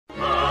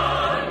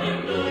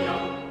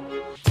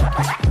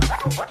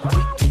Thank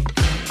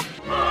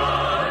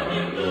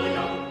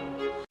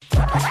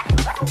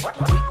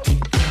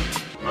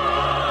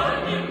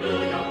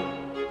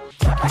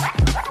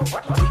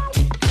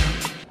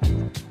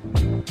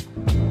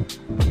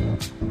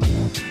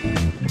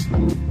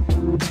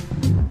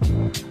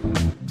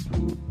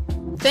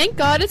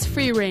God it's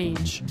free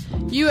range.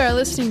 You are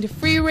listening to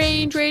Free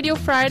Range Radio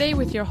Friday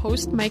with your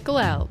host, Michael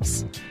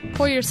Alves.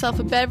 Pour yourself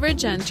a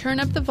beverage and turn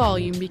up the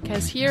volume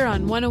because here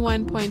on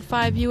 101.5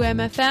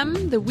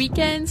 UMFM, the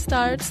weekend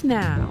starts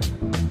now.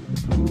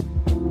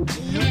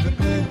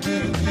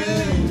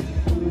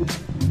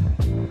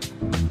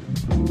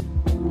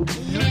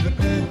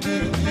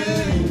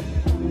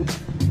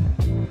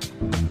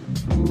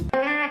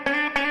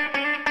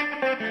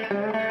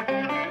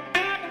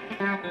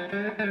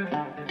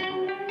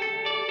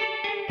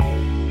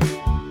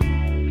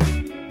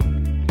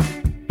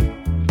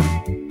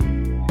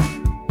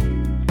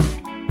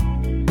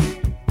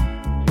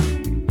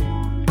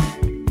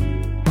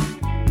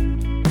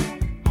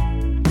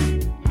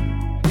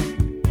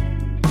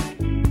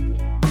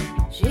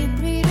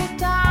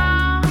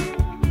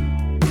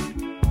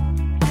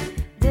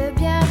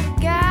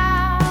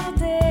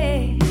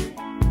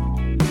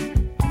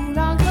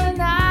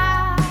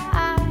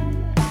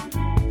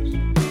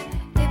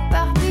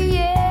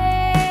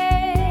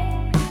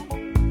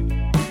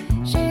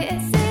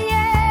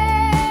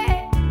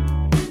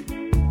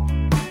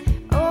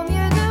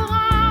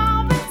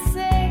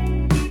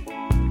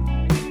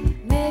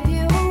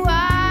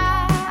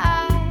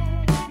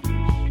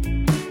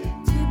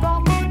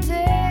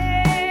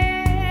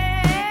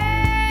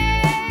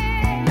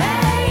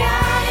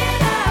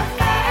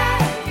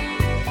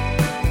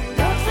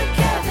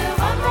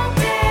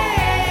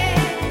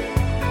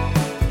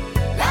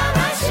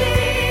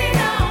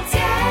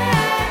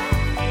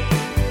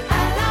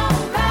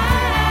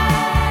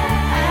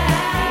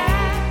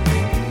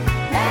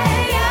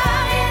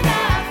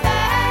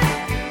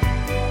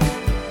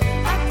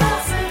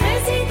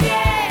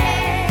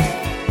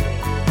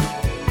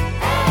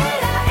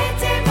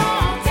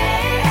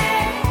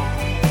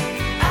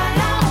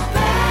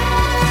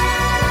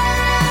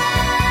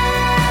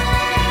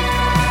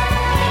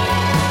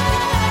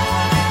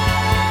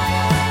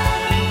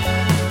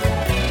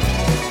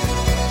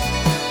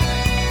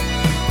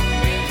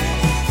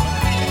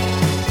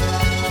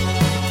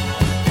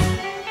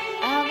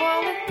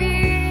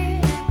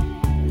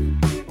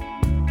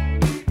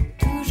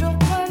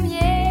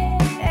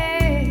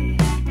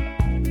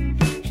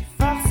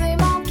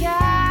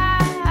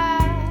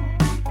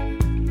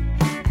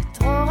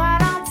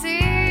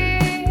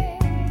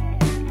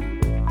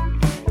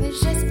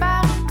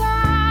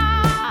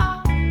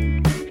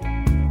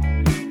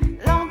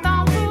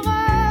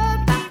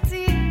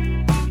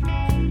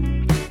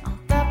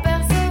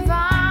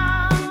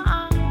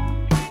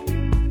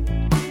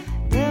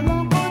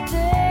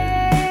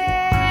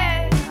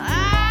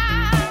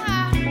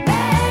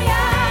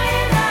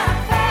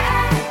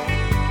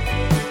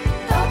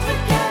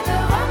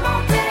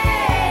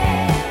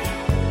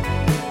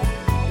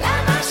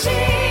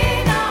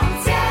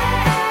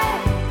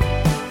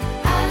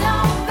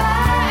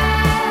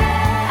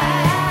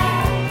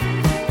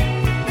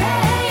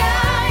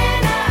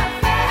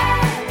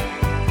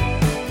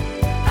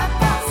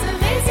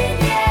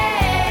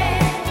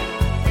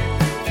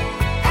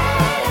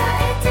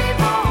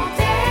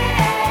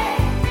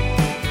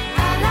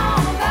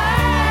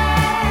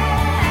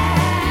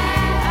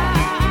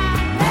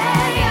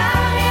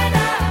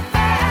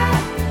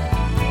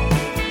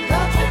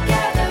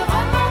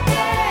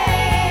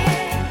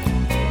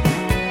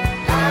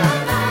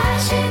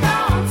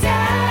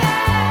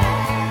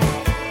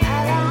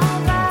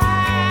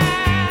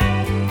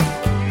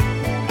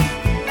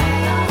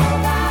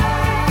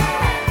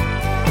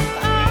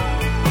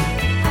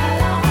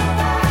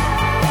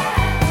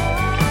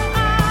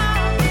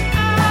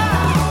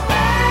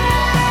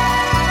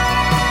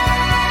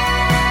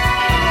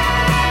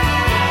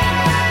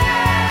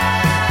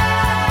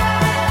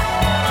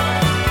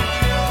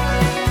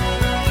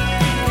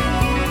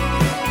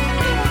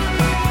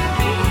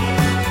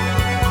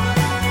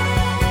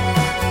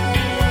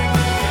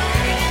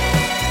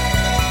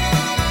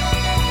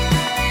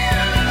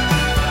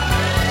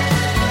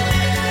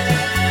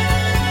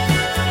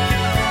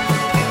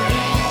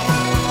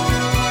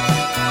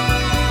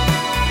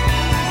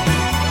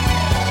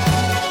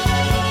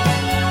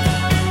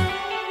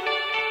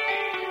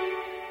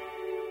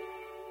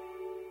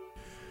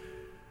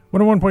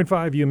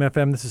 .5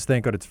 UMFM. This is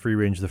Thank God It's Free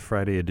Range, the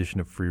Friday edition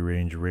of Free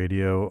Range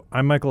Radio.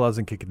 I'm Michael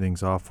Alves, kicking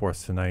things off for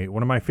us tonight.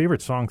 One of my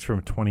favorite songs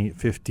from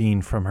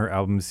 2015 from her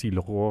album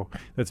cial.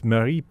 That's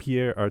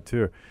Marie-Pierre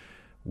Arthur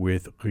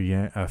with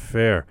Rien à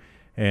faire.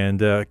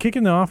 And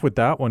kicking off with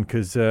that one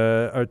because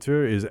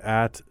Arthur is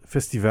at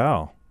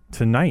Festival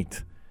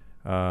tonight,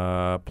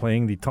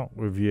 playing the Tente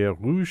Rivière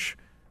Rouge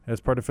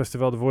as part of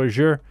Festival de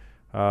Voyageurs.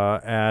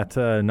 At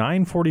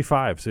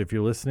 9:45. So if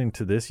you're listening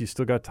to this, you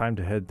still got time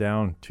to head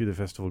down to the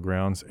festival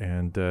grounds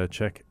and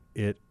check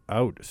it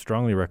out.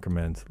 Strongly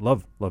recommend.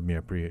 Love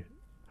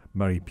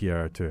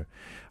Marie-Pierre Thurs.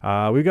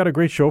 We've got a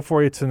great show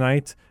for you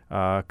tonight.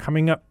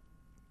 Coming up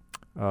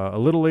a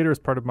little later as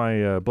part of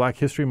my Black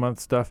History Month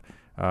stuff,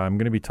 I'm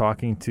going to be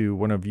talking to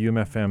one of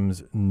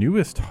UMFM's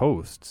newest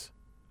hosts,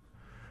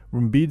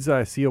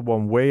 Rumbidzai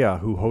Siyawamwaya,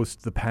 who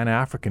hosts the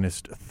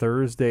Pan-Africanist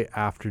Thursday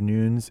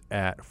afternoons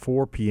at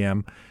 4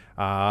 p.m.,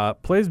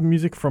 plays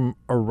music from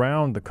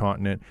around the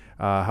continent.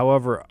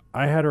 However,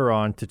 I had her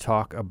on to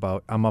talk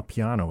about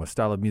Amapiano, a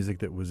style of music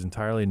that was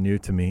entirely new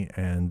to me.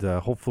 And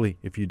hopefully,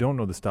 if you don't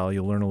know the style,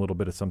 you'll learn a little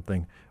bit of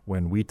something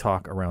when we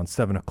talk around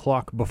 7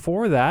 o'clock.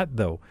 Before that,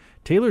 though,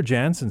 Taylor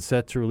Janzen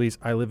set to release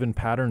I Live in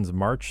Patterns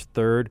March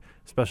 3rd.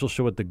 Special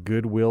show at the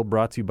Goodwill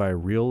brought to you by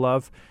Real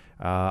Love.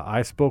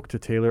 I spoke to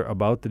Taylor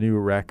about the new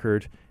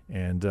record,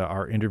 and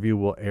our interview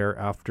will air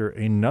after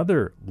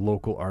another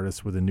local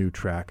artist with a new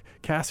track.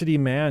 Cassidy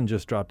Mann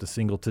just dropped a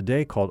single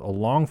today called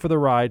Along for the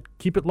Ride.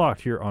 Keep it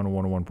locked here on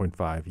 101.5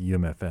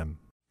 UMFM.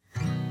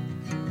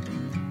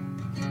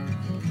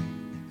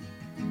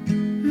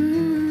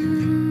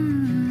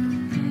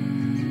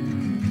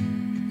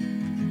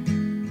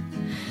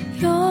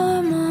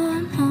 Your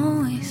mom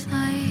always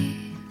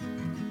liked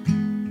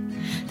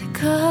the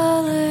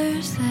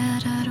colors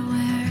that I'd wear.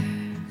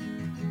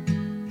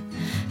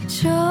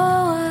 Show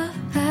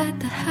up at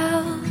the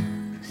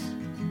house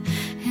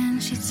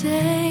and she'd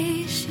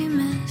say she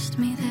missed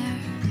me there.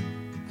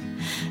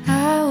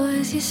 I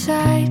was your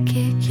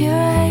sidekick, your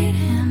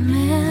right-hand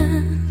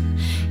man.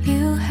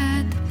 You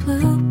had the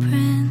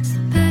blueprints, the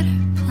better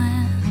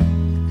plan.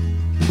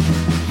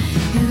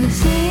 It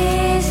was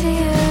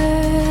easier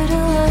to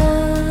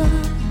love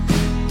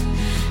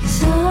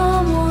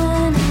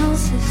someone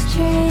else's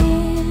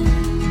dream.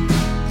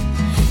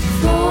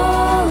 If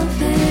all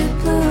of it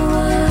blew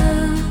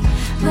up,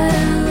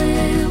 well,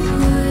 it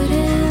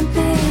wouldn't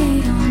be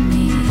on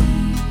me.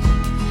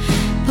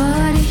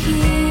 Body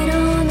heat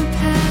on the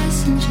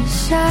passenger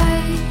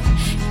side.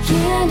 You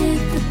can't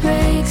hit the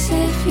brakes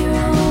if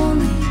you're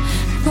only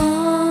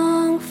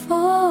along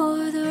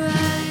for the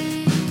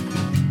ride.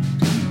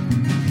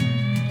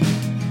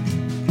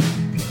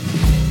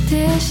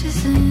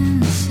 Dishes in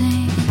the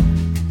sink,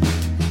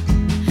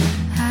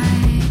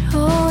 I'd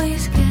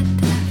always get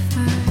that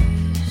first.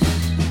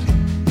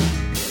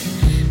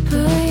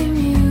 Put your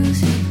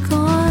music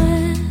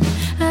on,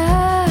 I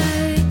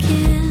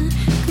can't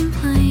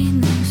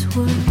complain, there's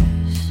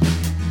worse.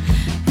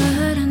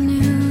 But I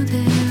knew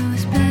there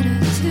was better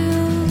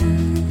too,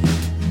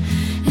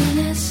 and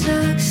it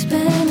sucks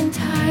spending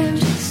time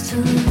just to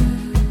lose.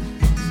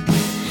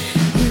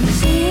 It was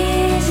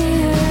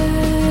easier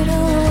to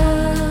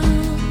love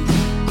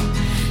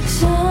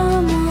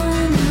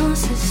someone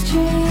else's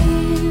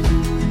dream.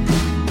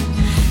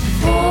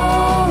 If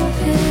all of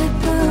it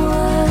blew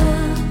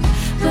up,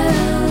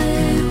 well,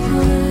 it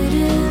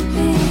wouldn't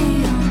be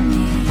on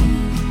me.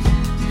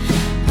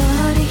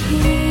 Body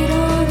heat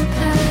on the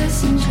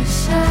passenger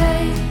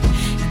side.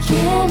 You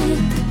can't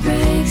hit the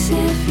brakes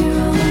if you're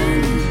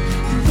only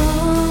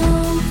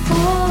along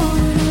for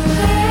the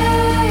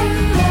ride.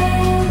 I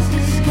was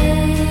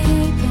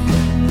escaping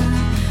my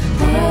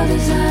world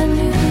as I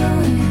knew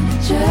it,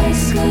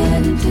 just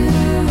couldn't do it.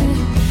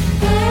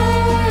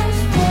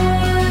 Left for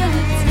the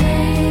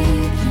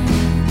taking.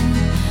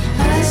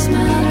 I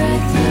smiled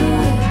right through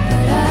it,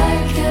 but I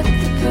kept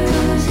the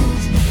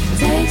bruises. It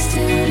takes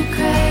two to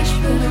crash,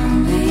 but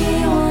only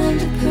one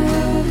to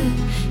prove it.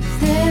 If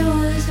there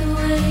was a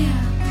way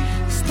out,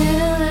 I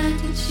still had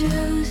to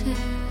choose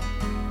it.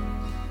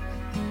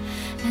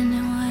 And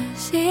it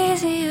was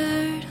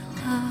easier to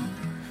love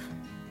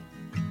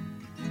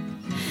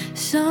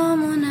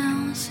someone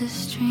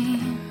else's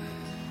dream.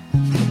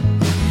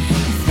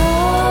 If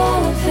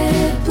all of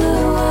it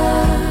blew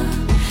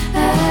up,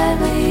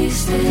 at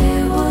least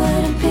it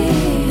wouldn't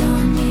be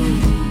on me.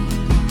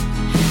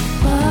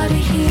 Body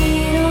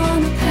heat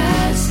on the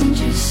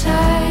passenger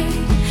side.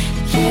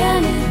 You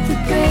can't hit the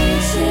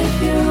brakes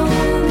if you're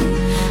only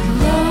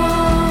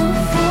along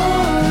for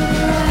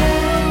the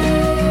ride.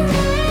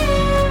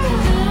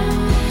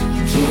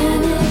 You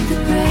can't hit the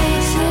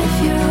brakes if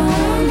you're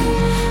only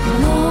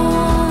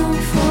along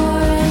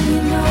for it. You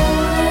know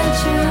that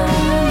you're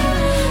only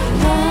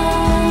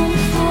along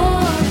for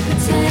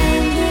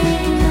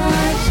pretending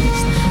you're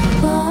just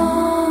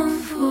along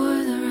for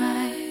the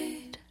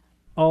ride.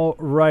 All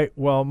right.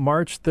 Well,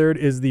 March 3rd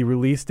is the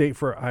release date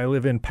for I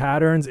Live in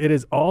Patterns. It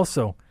is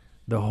also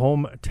the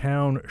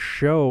hometown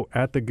show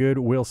at the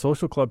Goodwill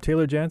Social Club.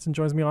 Taylor Janzen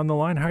joins me on the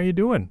line. How are you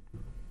doing?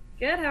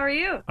 Good. How are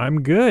you?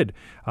 I'm good.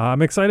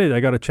 I'm excited. I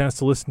got a chance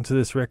to listen to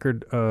this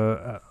record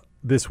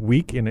this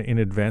week in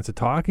advance of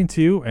talking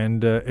to you,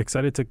 and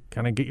excited to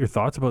kind of get your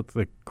thoughts about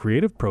the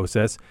creative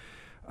process.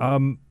 I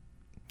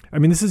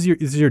mean, this is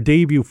your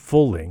debut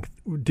full length.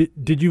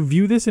 Did you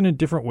view this in a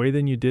different way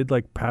than you did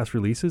like past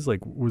releases? Like,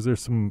 was there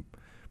some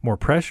more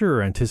pressure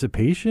or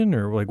anticipation,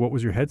 or like what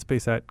was your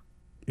headspace at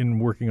in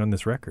working on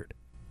this record?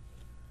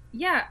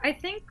 Yeah, I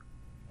think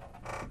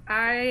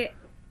I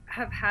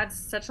have had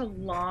such a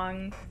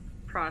long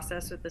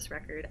process with this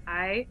record.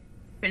 I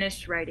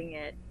finished writing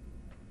it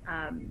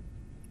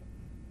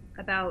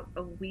about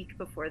a week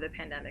before the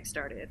pandemic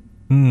started.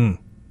 Mm.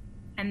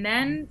 And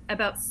then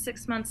about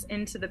 6 months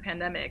into the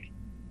pandemic,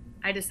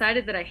 I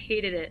decided that I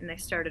hated it and I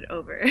started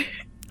over.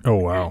 Oh,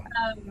 wow.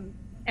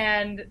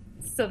 And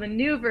so the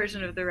new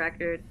version of the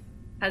record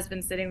has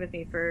been sitting with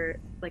me for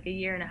like a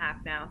year and a half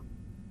now.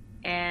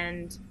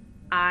 And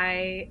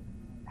I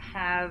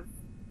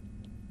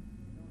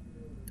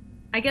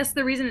guess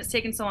the reason it's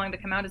taken so long to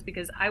come out is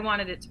because I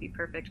wanted it to be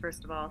perfect,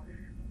 first of all.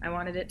 I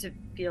wanted it to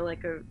feel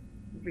like a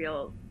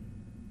real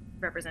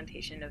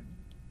representation of,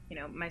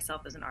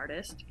 myself as an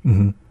artist.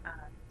 Mm-hmm.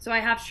 So I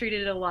have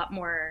treated it with a lot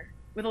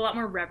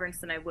more reverence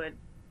than I would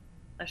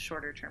a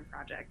shorter term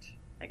project,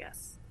 I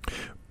guess.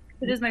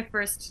 It is my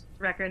first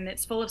record, and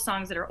it's full of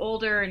songs that are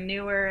older and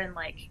newer, and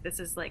like this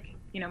is like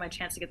my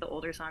chance to get the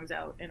older songs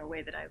out in a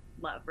way that I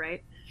love,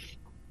 right?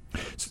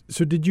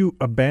 So did you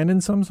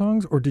abandon some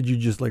songs, or did you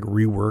just like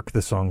rework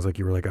the songs? Like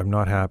you were like, I'm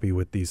not happy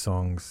with these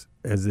songs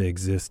as they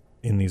exist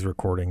in these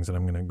recordings, and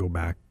I'm going to go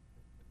back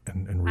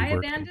and rework I them.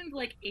 abandoned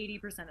like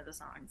 80% of the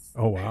songs.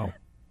 Oh, wow.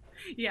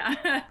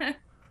 Yeah.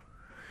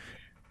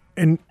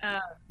 And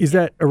is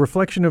that a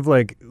reflection of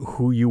like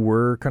who you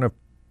were kind of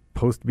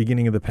post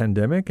beginning of the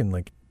pandemic and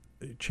like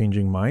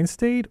changing mind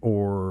state,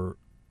 or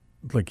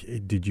like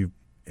did you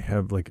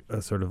have like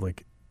a sort of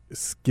like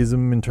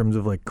schism in terms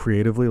of like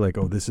creatively, like,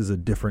 oh, this is a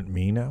different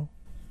me now?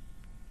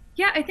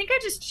 Yeah, I think I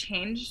just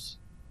changed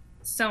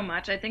so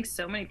much. I think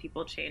so many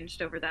people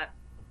changed over that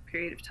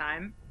period of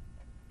time,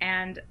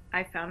 and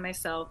I found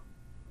myself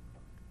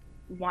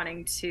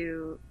wanting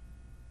to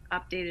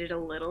update it a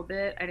little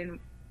bit.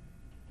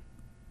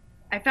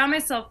 I found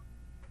myself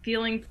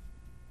feeling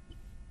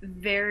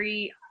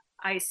very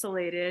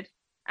isolated,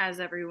 as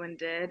everyone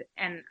did,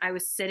 and I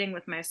was sitting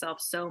with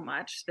myself so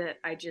much that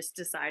I just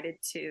decided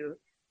to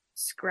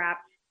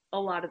scrap a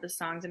lot of the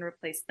songs and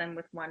replace them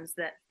with ones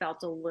that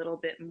felt a little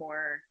bit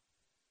more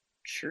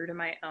true to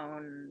my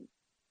own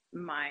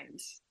mind,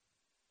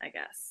 I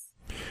guess.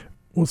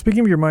 Well,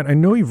 speaking of your mind, I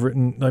know you've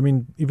written, I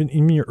mean, even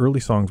in your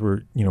early songs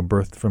were,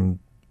 birthed from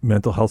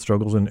mental health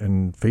struggles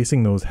and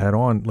facing those head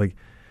on. Like,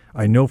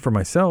 I know for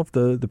myself,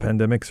 the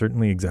pandemic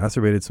certainly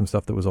exacerbated some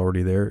stuff that was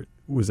already there.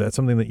 Was that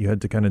something that you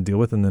had to kind of deal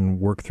with and then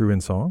work through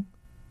in song?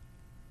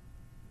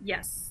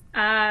 Yes.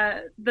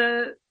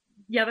 The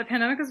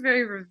pandemic was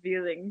very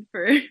revealing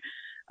for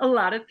a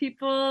lot of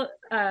people,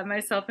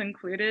 myself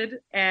included.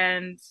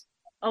 And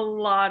a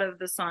lot of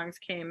the songs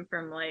came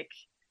from like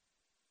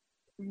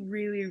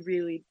really,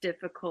 really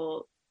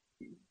difficult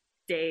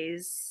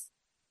days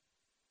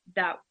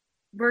that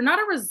were not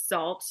a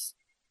result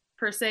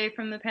per se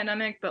from the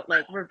pandemic, but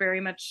like were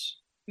very much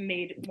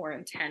made more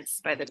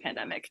intense by the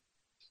pandemic.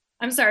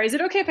 I'm sorry, is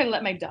it okay if I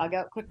let my dog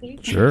out quickly?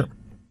 Sure.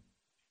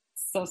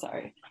 So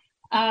sorry.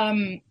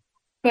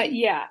 But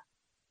yeah,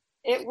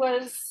 it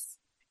was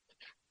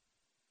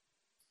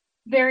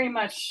very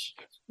much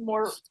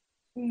more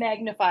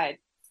magnified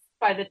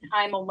by the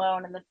time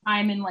alone and the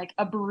time in like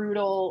a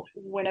brutal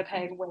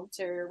Winnipeg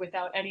winter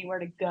without anywhere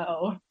to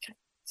go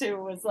to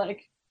was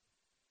like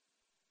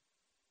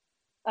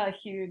a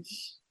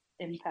huge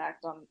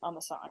impact on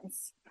the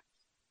songs.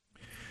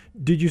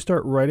 Did you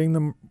start writing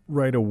them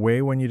right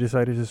away when you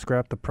decided to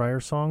scrap the prior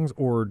songs,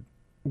 or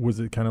was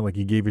it kind of like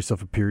you gave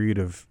yourself a period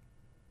of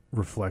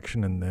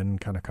reflection and then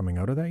kind of coming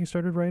out of that you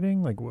started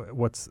writing? Like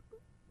what's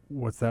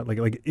that like?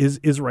 Like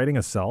is writing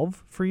a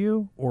salve for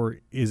you, or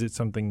is it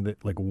something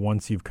that like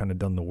once you've kind of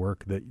done the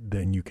work that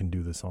then you can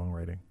do the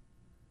songwriting?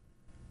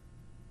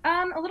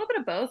 A little bit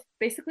of both.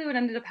 Basically what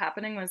ended up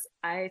happening was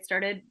I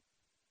started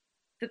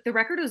the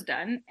record was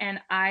done and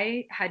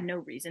I had no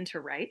reason to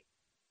write.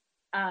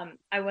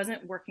 I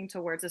wasn't working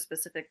towards a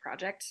specific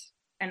project,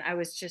 and I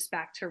was just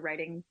back to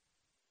writing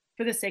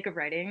for the sake of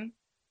writing.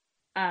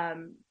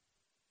 And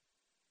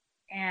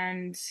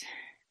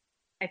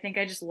I think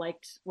I just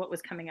liked what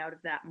was coming out of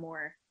that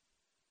more.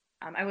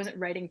 I wasn't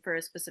writing for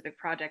a specific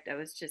project. I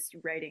was just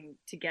writing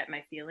to get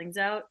my feelings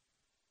out.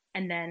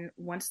 And then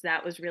once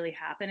that was really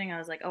happening, I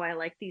was like, oh, I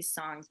like these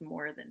songs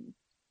more than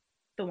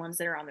the ones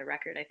that are on the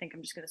record. I think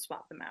I'm just going to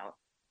swap them out.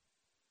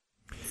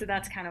 So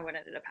that's kind of what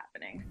ended up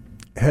happening.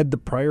 Had the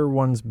prior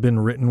ones been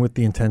written with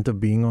the intent of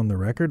being on the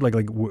record?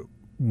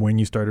 When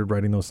you started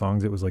writing those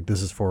songs, it was like,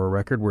 this is for a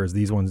record, whereas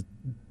these ones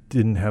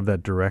didn't have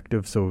that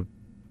directive, so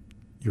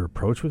your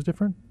approach was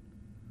different?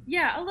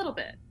 Yeah, a little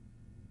bit.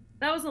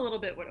 That was a little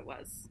bit what it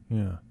was.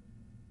 Yeah.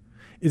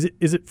 Is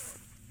it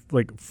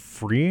like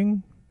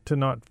freeing to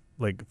not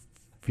like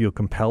feel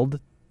compelled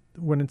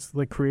when it's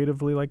like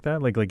creatively like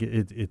that? Like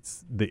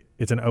it's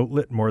an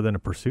outlet more than a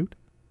pursuit?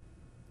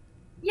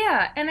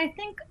 Yeah, and I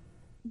think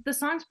the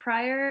songs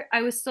prior,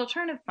 I was still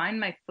trying to find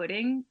my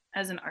footing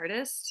as an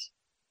artist.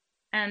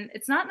 And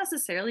it's not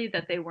necessarily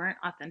that they weren't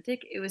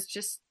authentic. It was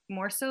just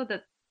more so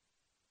that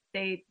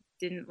they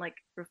didn't like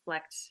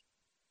reflect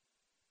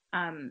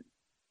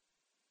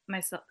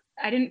myself.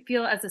 I didn't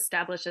feel as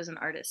established as an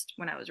artist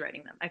when I was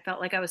writing them. I felt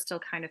like I was still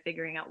kind of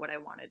figuring out what I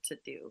wanted to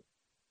do.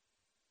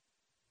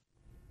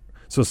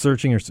 So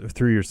searching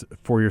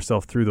for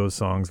yourself through those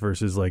songs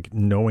versus like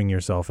knowing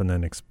yourself and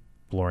then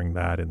exploring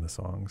that in the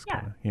songs. Yeah.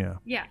 Kinda. Yeah.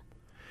 Yeah.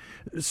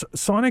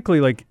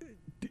 Sonically, like,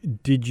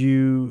 did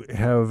you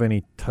have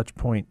any touch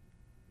point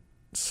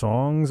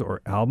songs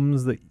or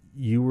albums that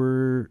you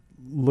were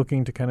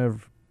looking to kind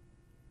of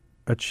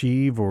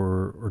achieve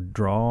or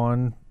draw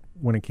on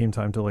when it came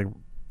time to like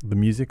the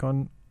music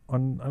on I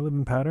Live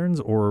in Patterns?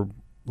 Or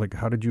like,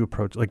 how did you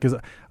approach, like, because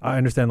I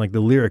understand like the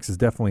lyrics is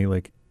definitely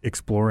like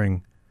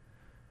exploring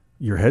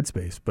your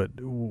headspace, but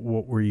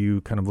what were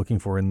you kind of looking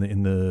for in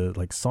the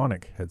like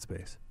sonic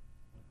headspace?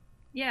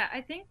 Yeah,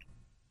 I think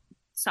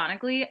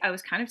sonically, I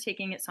was kind of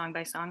taking it song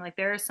by song. Like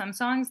there are some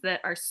songs that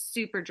are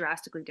super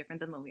drastically different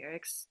than the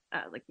lyrics,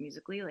 like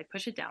musically. Like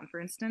Push It Down, for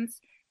instance,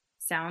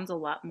 sounds a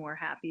lot more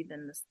happy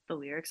than the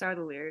lyrics are.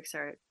 The lyrics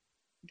are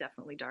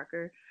definitely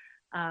darker.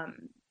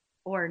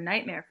 Or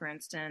Nightmare, for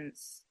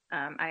instance,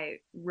 I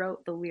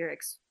wrote the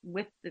lyrics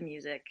with the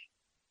music,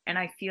 and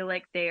I feel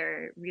like they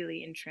are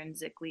really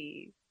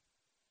intrinsically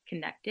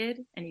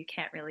connected, and you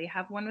can't really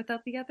have one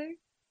without the other.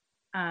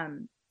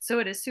 So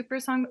it is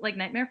super song, like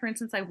Nightmare, for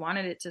instance. I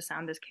wanted it to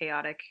sound as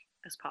chaotic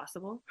as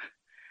possible,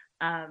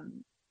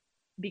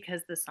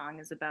 because the song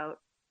is about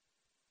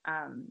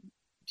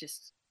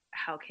just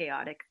how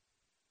chaotic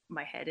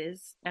my head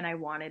is, and I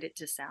wanted it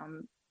to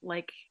sound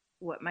like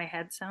what my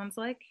head sounds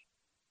like.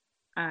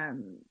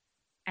 And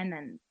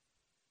then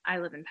I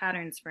Live in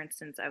Patterns, for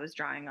instance, I was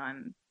drawing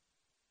on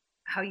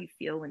how you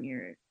feel when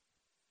you're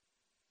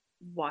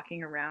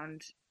walking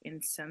around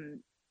in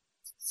some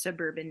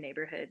suburban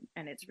neighborhood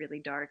and it's really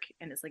dark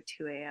and it's like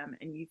 2 a.m.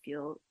 and you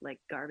feel like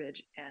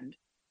garbage. And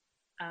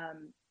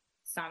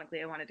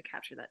sonically, I wanted to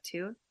capture that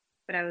too.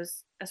 But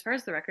as far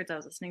as the records I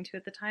was listening to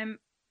at the time,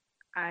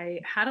 I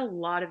had a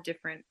lot of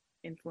different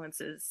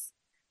influences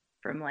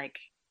from like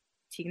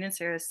Tegan and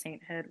Sarah's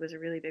Sainthead was a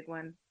really big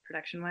one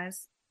production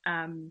wise.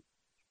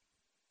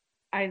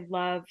 I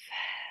love,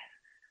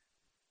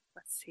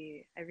 let's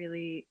see, I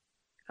really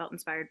felt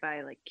inspired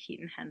by like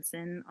Keaton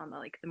Henson on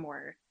the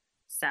more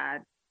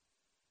sad,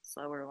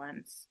 slower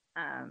ones.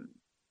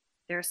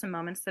 There are some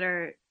moments that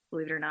are,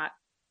 believe it or not,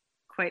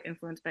 quite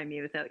influenced by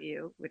Me Without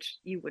You, which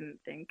you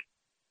wouldn't think.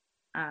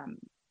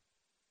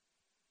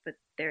 But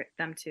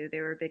them too,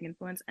 they were a big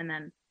influence. And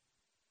then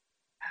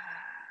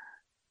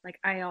like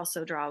I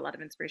also draw a lot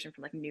of inspiration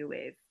from like new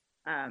wave,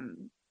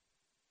 and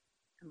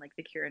like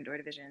The Cure and Joy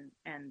Division,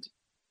 and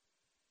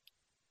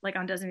like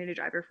on Designated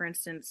Driver, for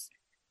instance,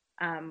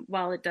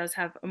 while it does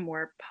have a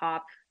more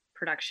pop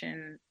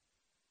production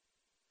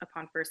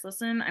upon first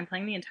listen, I'm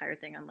playing the entire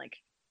thing on like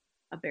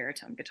a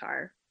baritone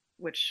guitar,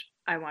 which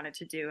I wanted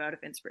to do out of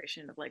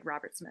inspiration of like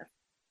Robert Smith.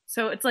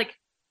 So it's like,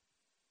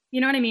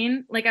 you know what I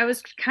mean? Like I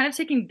was kind of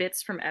taking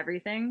bits from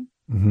everything,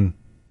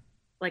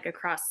 like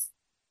across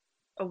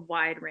a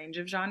wide range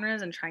of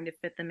genres and trying to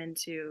fit them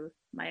into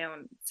my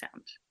own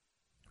sound.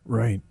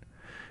 Right.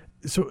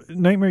 So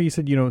Nightmare, you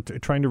said,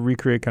 trying to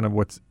recreate kind of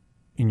what's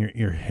in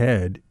your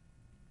head.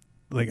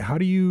 Like, how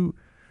do you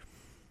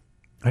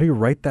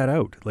write that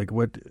out? Like,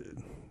 what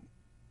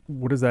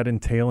does that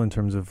entail in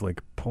terms of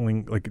like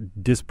pulling like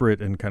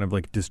disparate and kind of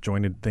like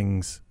disjointed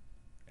things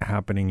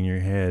happening in your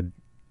head?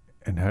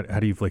 And how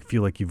do you like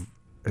feel like you've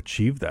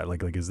achieved that?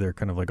 Like is there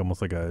kind of like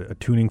almost like a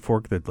tuning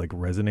fork that like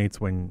resonates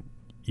when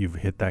you've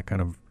hit that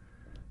kind of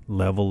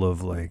level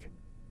of like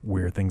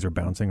where things are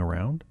bouncing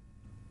around?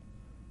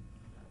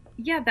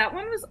 Yeah, that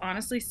one was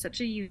honestly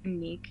such a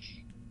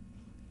unique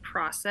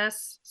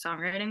process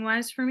songwriting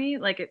wise for me.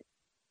 Like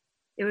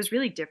it was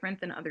really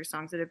different than other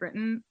songs that I've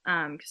written,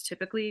 because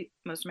typically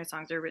most of my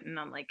songs are written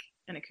on like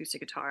an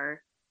acoustic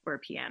guitar or a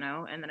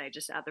piano, and then I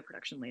just add the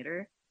production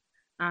later.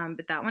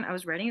 But that one, I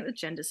was writing it with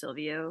Jen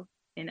DeSilvio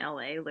in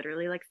LA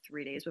literally like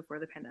 3 days before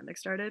the pandemic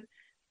started,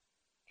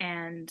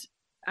 and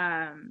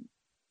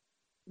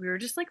we were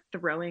just like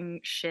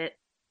throwing shit.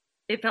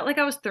 It felt like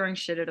I was throwing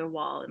shit at a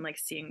wall and like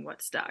seeing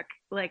what stuck.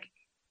 Like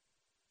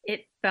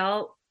it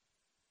felt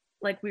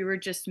like we were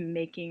just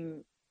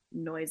making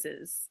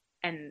noises,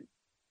 and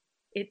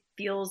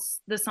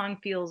the song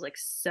feels like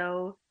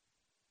so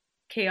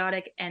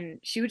chaotic, and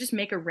she would just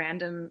make a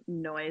random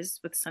noise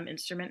with some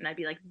instrument and I'd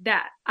be like,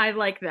 that, I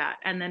like that.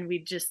 And then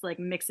we'd just like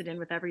mix it in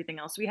with everything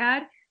else we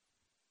had.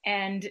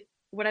 And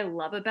what I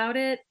love about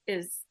it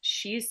is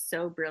she's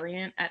so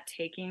brilliant at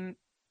taking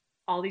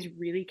all these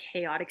really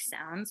chaotic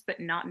sounds but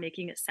not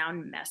making it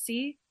sound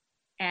messy,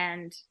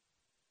 and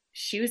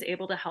she was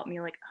able to help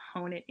me like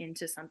hone it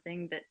into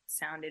something that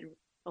sounded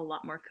a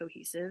lot more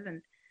cohesive.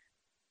 And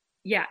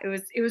yeah,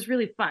 it was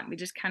really fun. We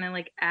just kind of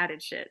like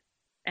added shit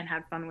and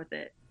had fun with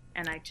it.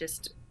 And I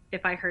just,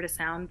 if I heard a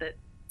sound that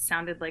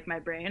sounded like my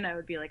brain, I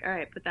would be like, all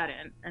right, put that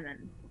in, and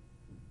then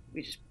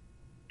we just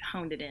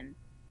honed it in.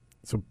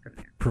 So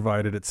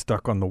provided it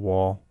stuck on the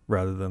wall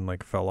rather than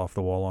like fell off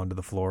the wall onto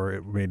the floor,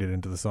 it made it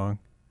into the song.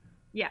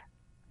 Yeah.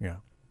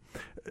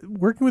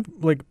 Working with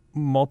like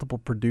multiple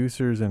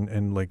producers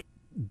and like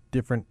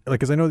different, like,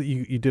 because I know that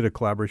you did a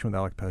collaboration with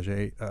Alec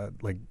Paget,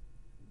 like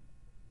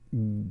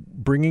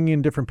bringing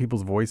in different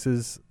people's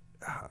voices.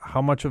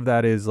 How much of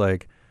that is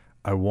like,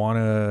 I want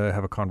to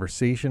have a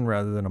conversation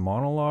rather than a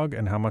monologue,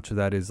 and how much of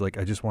that is like,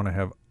 I just want to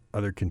have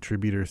other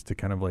contributors to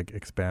kind of like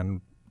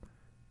expand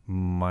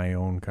my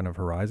own kind of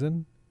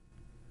horizon.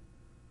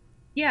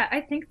 Yeah,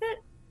 I think that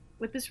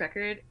with this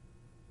record,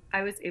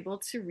 I was able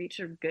to reach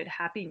a good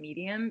happy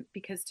medium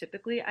because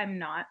typically I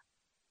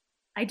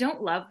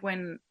don't love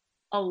when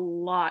a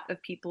lot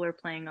of people are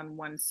playing on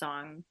one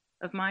song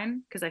of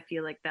mine because I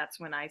feel like that's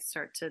when I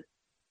start to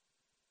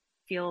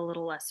feel a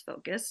little less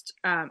focused.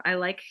 I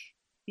like,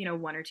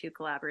 one or two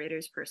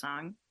collaborators per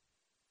song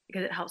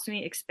because it helps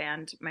me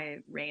expand my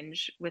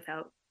range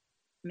without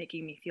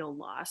making me feel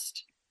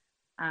lost.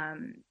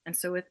 And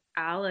so with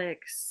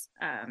Alex,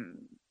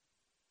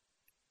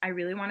 I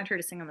really wanted her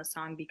to sing on the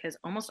song because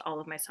almost all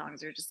of my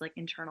songs are just like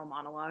internal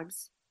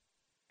monologues.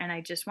 And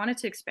I just wanted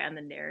to expand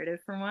the narrative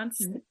for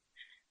once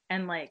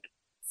and like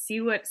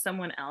see what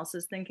someone else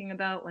is thinking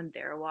about when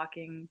they're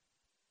walking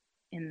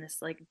in this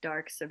like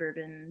dark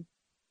suburban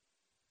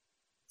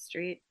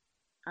street.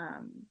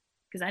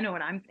 Because I know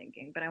what I'm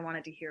thinking, but I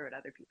wanted to hear what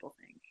other people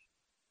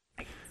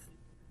think.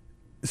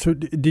 So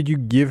did you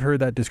give her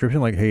that description,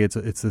 like, hey, it's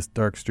this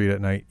dark street at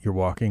night, you're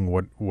walking,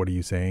 what are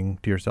you saying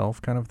to yourself,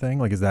 kind of thing?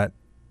 Like, is that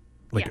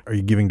like, Yeah. Are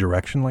you giving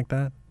direction like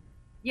that?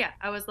 Yeah,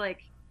 I was like,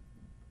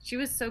 she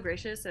was so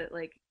gracious at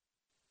like,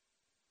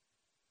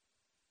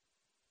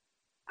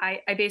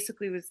 I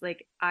basically was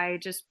like, I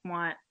just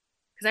want,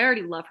 because I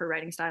already love her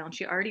writing style and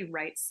she already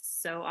writes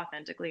so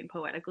authentically and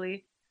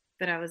poetically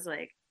that I was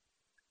like,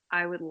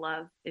 I would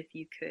love if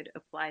you could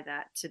apply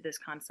that to this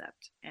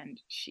concept. And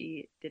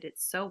she did it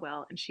so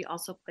well. And she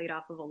also played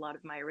off of a lot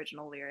of my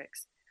original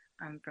lyrics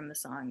from the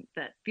song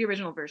that the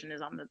original version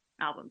is on the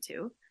album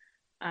too.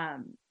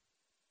 Um,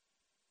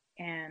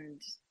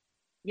 and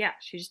yeah,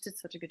 she just did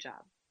such a good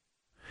job.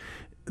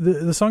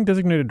 The song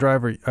Designated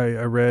Driver,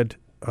 I read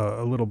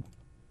a little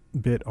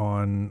bit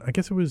on, I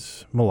guess it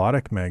was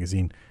Melodic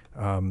magazine,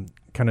 kind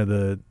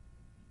of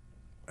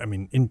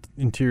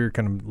interior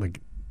kind of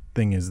like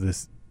thing is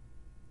this,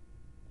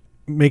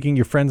 making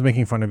your friends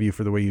making fun of you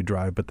for the way you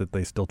drive, but that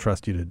they still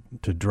trust you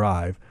to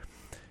drive,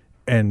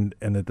 and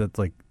that's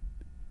like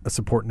a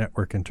support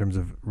network in terms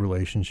of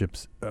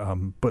relationships.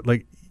 But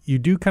like you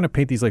do kind of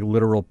paint these like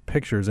literal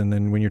pictures, and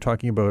then when you're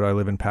talking about I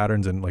live in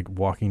patterns and like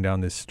walking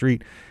down this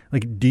street,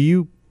 like do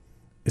you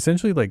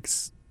essentially like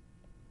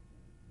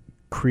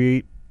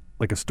create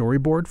like a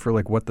storyboard for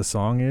like what the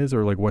song is,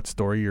 or like what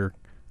story you're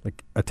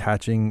like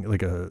attaching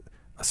like a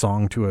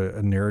song to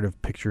a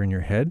narrative picture in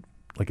your head?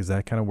 Like, is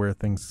that kind of where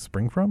things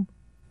spring from?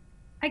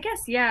 I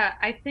guess, yeah.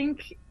 I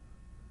think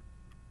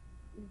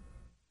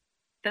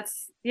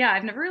yeah,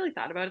 I've never really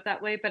thought about it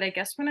that way, but I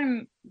guess when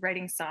I'm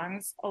writing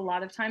songs, a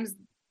lot of times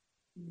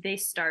they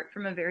start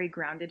from a very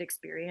grounded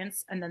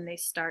experience and then they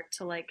start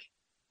to like,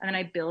 and then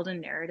I build a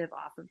narrative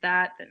off of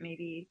that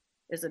maybe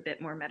is a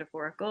bit more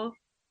metaphorical.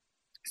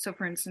 So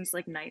for instance,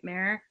 like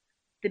Nightmare,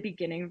 the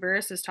beginning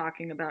verse is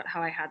talking about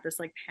how I had this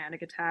like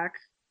panic attack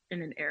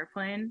in an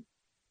airplane,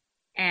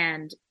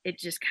 and it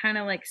just kind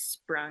of like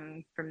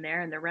sprung from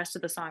there, and the rest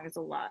of the song is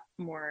a lot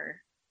more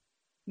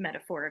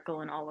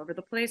metaphorical and all over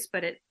the place,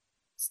 but it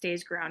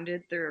stays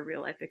grounded through a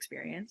real life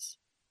experience.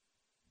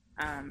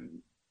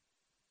 um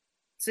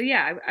so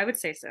yeah, I would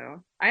say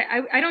so.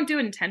 I don't do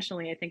it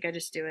intentionally. I think I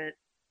just do it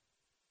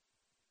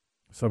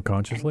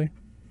Subconsciously?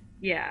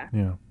 yeah.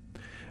 Yeah.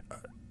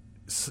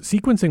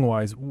 Sequencing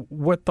wise,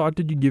 what thought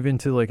did you give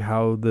into like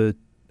how the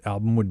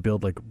album would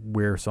build, like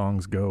where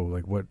songs go?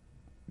 Like what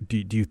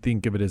do you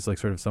think of it as like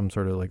sort of some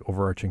sort of like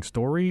overarching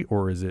story,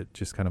 or is it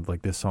just kind of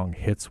like this song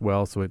hits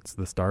well so it's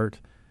the start?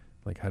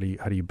 Like how do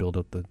you build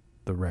up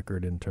the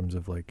record in terms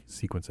of like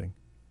sequencing?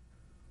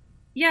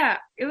 Yeah,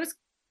 it was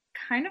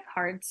kind of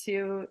hard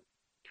to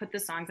put the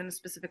songs in a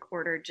specific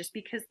order just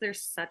because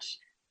there's such,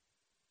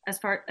 as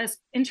far as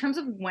in terms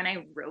of when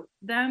I wrote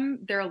them,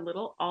 they're a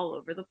little all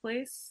over the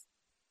place.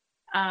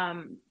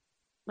 um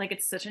like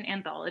it's such an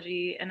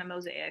anthology and a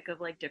mosaic of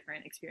like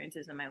different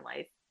experiences in my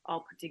life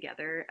all put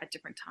together at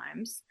different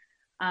times.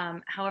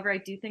 However, I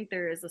do think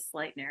there is a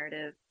slight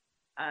narrative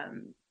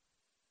um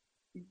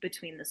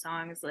between the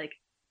songs. Like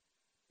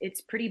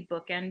it's pretty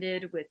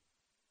bookended with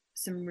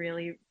some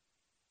really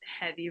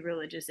heavy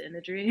religious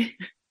imagery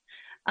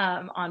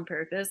on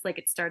purpose. Like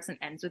it starts and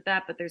ends with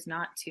that, but there's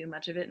not too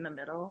much of it in the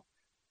middle.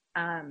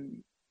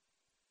 um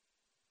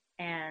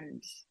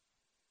and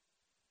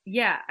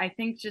yeah, I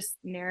think just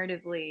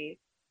narratively,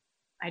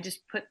 I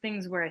just put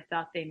things where I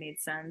thought they made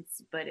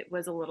sense, but it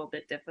was a little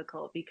bit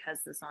difficult because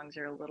the songs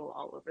are a little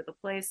all over the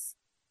place.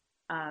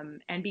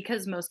 And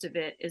because most of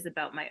it is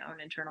about my own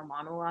internal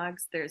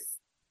monologues, there's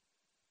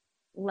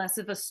less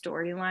of a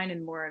storyline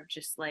and more of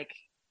just like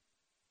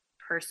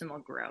personal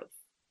growth.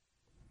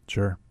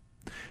 Sure.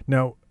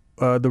 Now,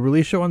 the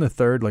release show on the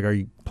 3rd, like, are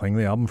you playing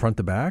the album front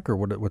to back, or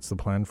what's the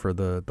plan for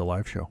the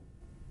live show?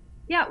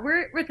 Yeah,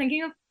 we're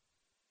thinking of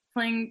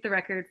playing the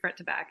record front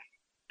to back.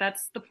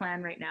 That's the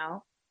plan right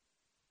now.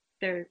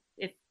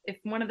 If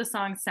one of the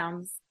songs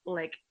sounds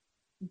like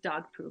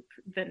dog poop,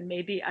 then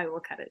maybe I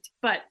will cut it,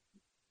 but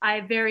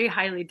I very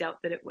highly doubt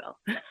that it will.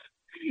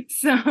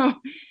 So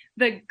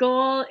the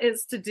goal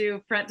is to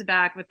do front to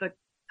back with a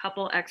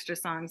couple extra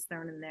songs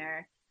thrown in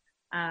there.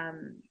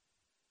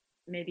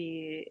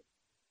 Maybe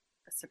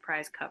a a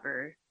surprise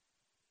cover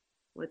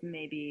with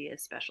maybe a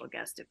special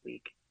guest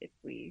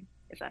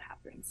if that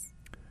happens.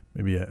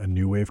 Maybe a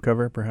new wave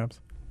cover,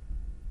 perhaps?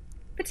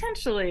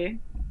 Potentially.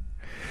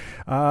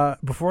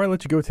 Before I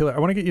let you go, Taylor, I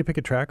want to get you to pick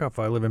a track off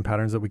I Live in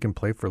Patterns that we can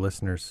play for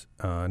listeners.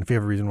 And if you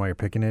have a reason why you're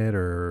picking it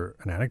or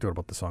an anecdote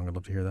about the song, I'd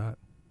love to hear that.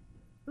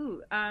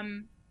 Ooh,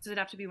 does it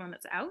have to be one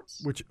that's out?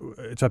 Which,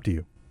 it's up to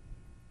you.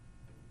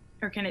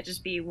 Or can it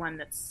just be one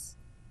that's...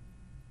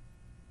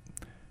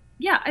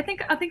 Yeah, I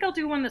think I'll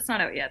do one that's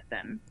not out yet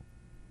then.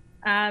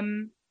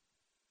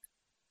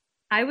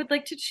 I would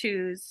like to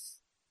choose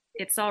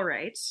It's All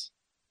Right.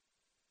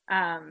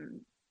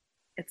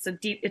 It's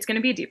going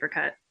to be a deeper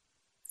cut.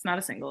 It's not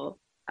a single.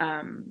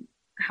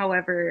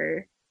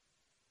 However,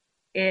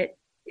 it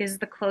is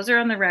the closer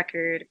on the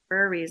record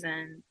for a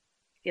reason.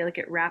 I feel like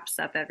it wraps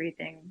up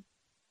everything.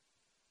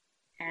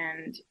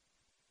 And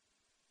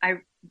I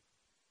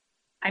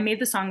made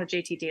the song with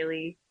JT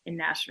Daly in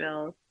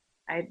Nashville.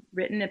 I'd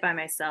written it by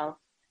myself,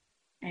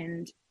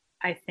 and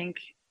I think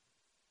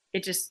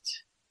it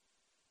just,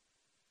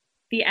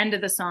 the end of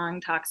the song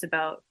talks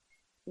about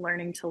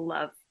learning to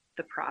love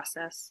the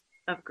process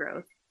of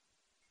growth.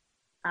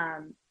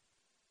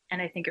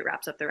 And I think it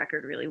wraps up the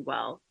record really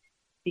well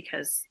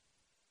because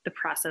the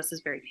process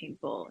is very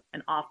painful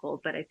and awful.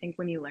 But I think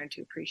when you learn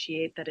to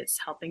appreciate that it's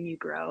helping you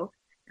grow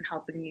and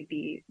helping you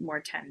be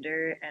more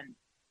tender and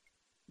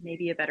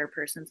maybe a better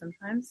person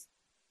sometimes,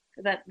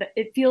 that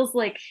it feels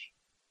like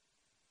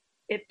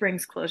it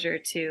brings closure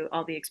to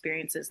all the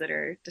experiences that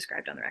are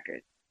described on the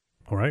record.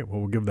 All right. Well,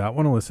 we'll give that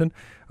one a listen.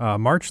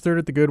 March 3rd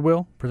at the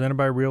Goodwill, presented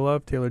by Real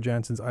Love, Taylor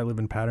Janzen's I Live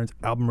in Patterns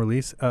album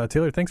release.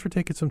 Taylor, thanks for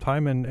taking some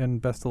time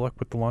and best of luck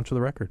with the launch of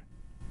the record.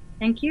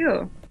 Thank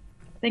you.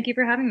 Thank you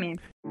for having me.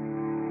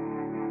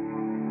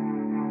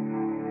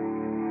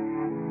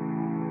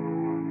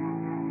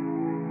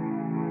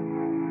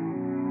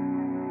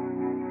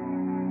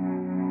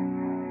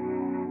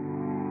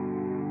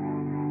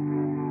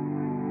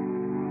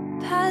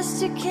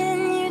 Pastor,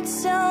 can you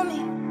tell me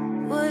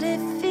what it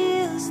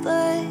feels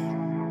like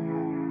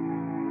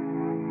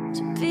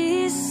to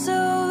be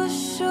so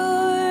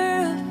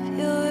sure of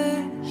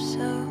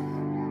yourself?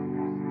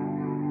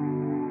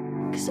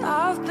 'Cause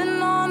I've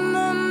been on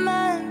the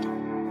mend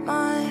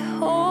my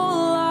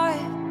whole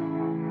life,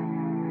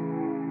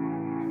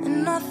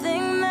 and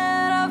nothing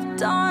that I've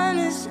done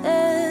has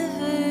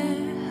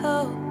ever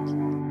helped.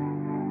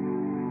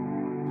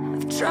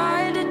 I've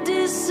tried to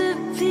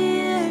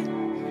disappear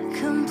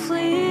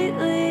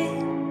completely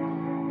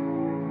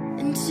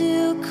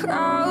into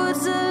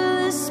crowds of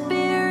the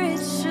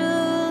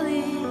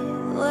spiritually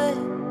lit.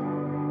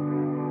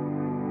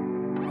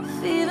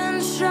 I've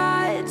even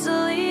tried to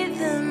lead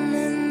them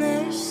in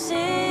their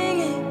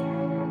singing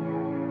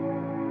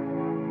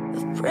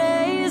of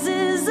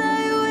praises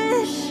I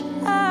wish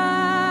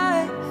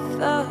I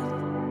felt.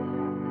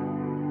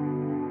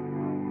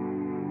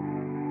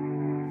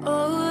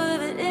 Oh,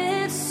 but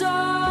it's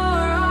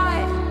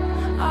alright.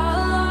 I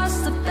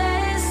lost the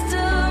best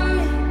of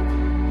me,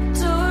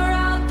 tore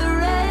out the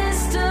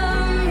rest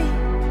of me.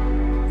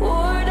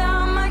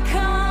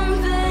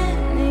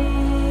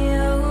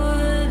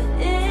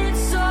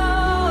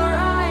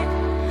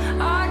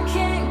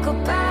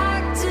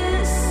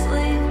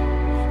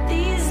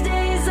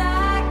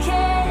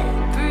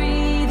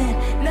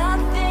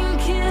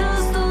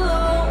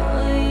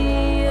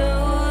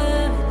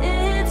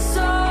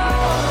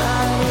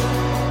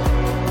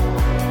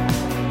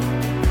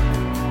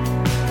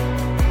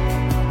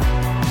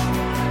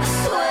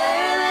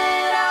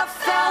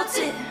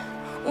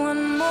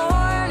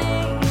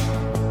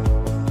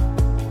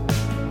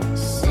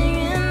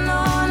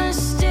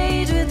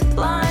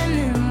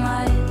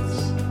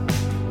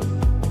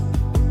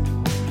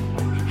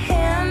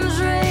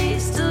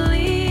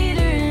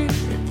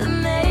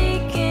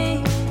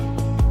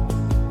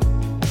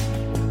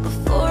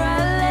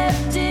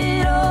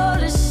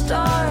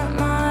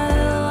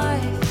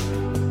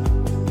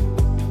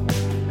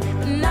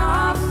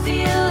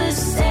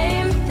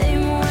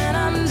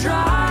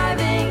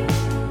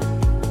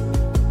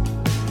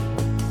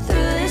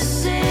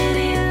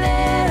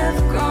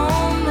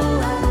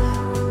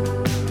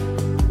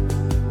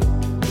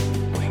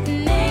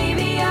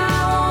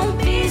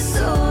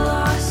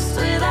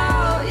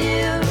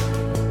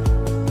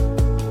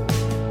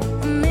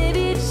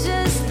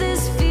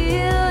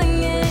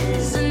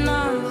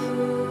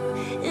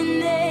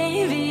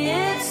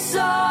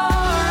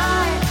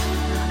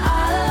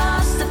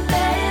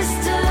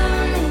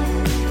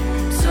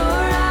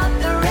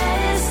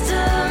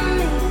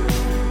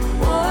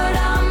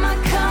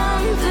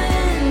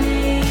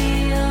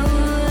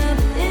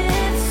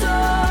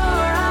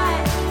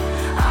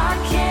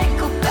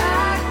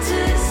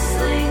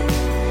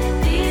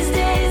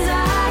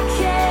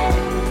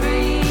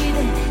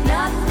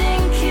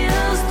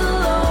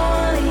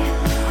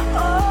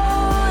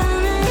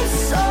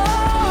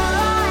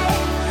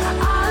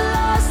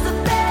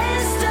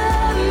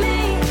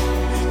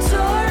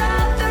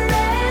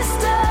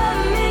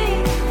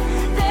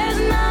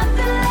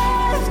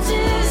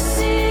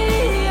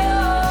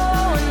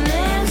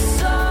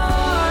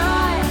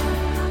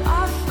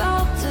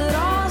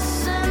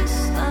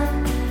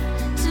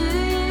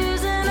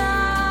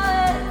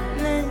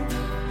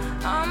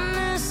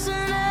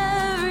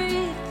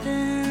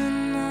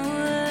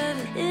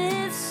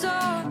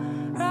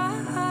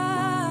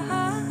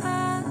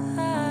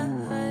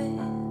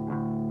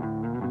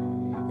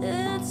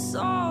 it's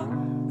alright.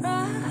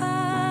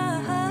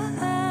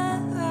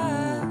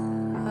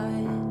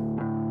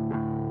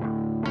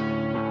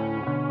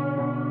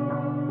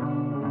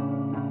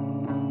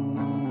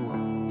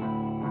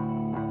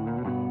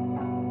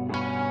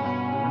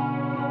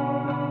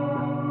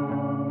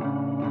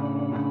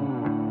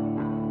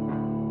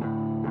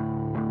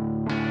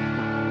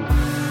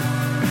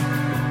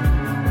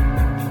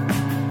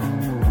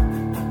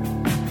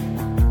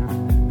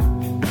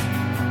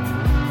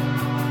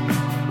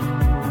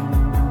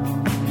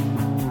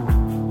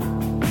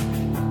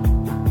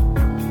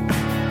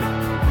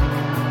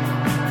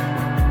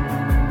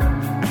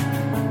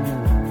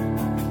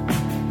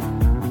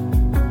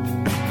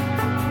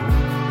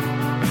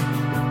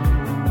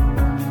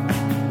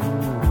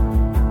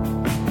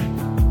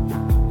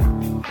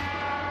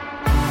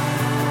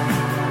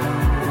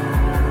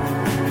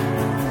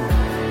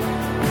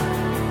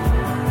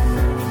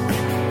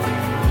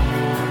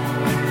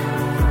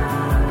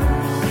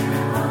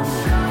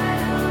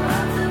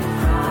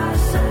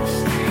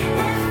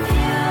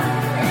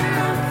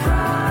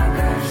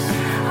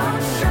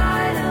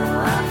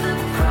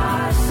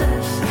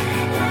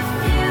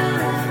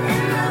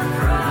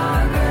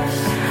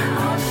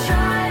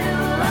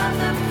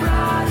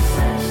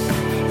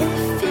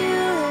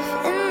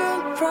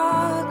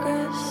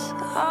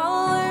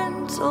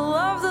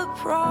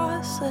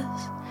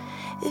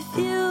 If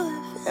you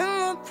live in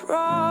the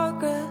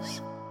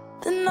progress,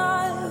 then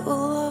I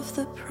will love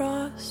the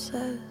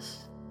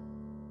process.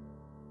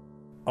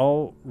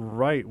 All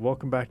right,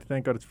 welcome back to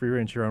Thank God It's Free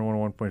Range here on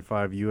 101.5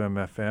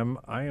 UMFM.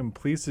 I am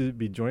pleased to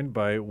be joined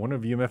by one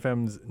of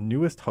UMFM's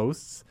newest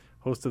hosts,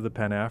 host of the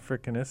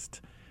Pan-Africanist,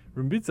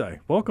 Rumbidzai.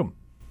 Welcome.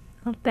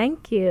 Well,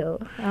 thank you.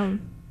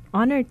 I'm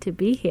honored to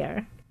be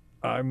here.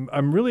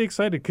 I'm really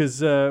excited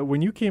because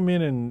when you came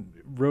in and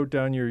wrote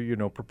down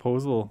your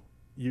proposal,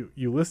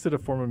 you listed a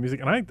form of music,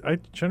 and I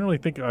generally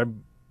think I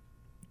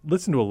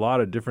listen to a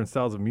lot of different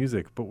styles of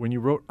music, but when you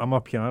wrote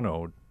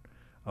Amapiano,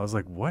 I was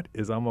like, what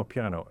is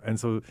Amapiano? And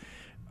so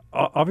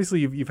obviously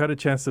you've had a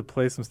chance to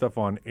play some stuff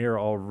on air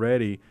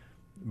already,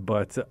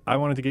 but I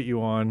wanted to get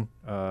you on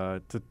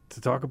to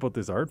talk about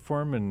this art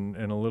form and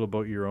a little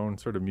about your own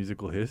sort of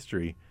musical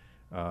history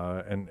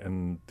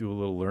and do a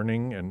little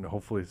learning and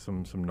hopefully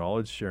some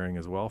knowledge sharing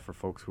as well for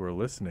folks who are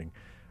listening.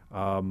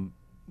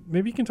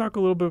 Maybe you can talk a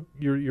little bit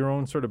your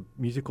own sort of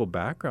musical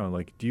background.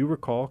 Like, do you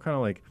recall kind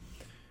of like,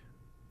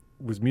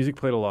 was music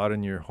played a lot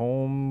in your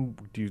home?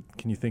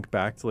 Can you think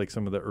back to like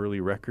some of the early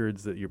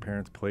records that your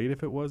parents played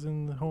if it was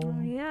in the home?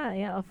 Oh,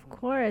 yeah, of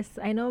course.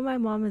 I know my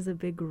mom is a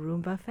big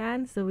Rumba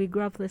fan, so we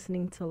grew up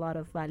listening to a lot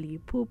of Vali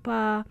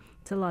Pupa,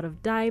 to a lot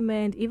of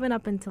Diamond, even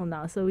up until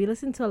now. So we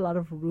listened to a lot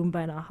of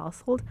Rumba in our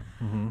household.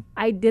 Mm-hmm.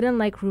 I didn't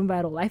like Rumba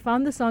at all. I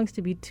found the songs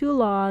to be too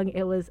long.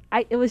 It was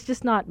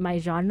just not my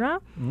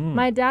genre.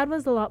 My dad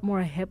was a lot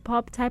more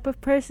hip-hop type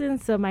of person,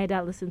 so my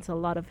dad listened to a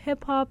lot of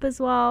hip-hop as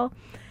well.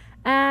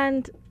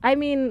 And I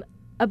mean,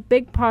 a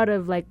big part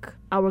of like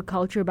our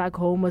culture back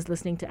home was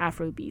listening to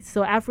Afrobeats.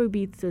 So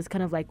Afrobeats is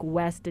kind of like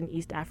West and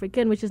East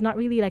African, which is not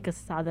really like a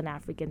Southern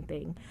African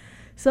thing.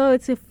 So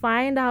to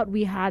find out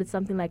we had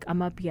something like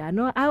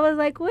Amapiano, I was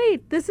like,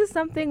 wait, this is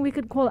something we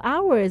could call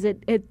ours.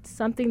 It's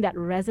something that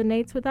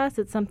resonates with us.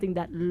 It's something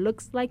that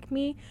looks like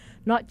me,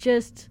 not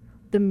just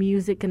the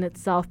music in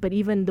itself, but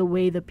even the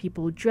way the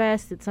people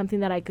dress. It's something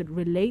that I could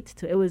relate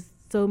to. It was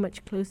so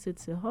much closer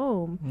to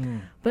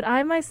home. But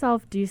I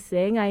myself do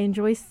sing. I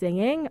enjoy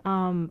singing.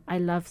 I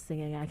love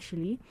singing,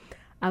 actually.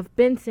 I've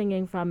been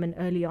singing from an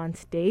early on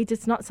stage.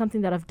 It's not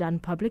something that I've done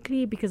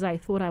publicly because I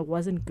thought I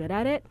wasn't good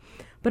at it.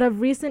 But I've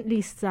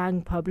recently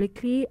sang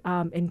publicly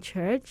in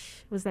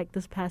church. It was like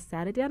this past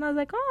Saturday. And I was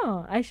like,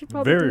 oh, I should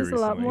probably do this a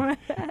lot more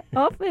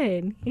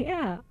often.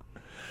 Yeah.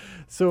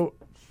 So,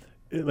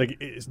 like,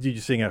 did you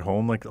sing at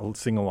home? Like,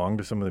 sing along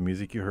to some of the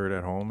music you heard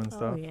at home and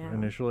stuff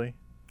initially?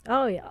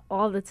 Oh, yeah,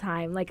 all the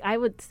time. Like, I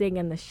would sing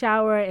in the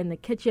shower, in the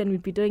kitchen.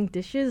 We'd be doing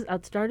dishes.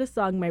 I'd start a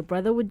song. My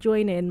brother would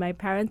join in. My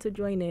parents would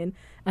join in.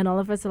 And all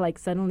of us are, like,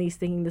 suddenly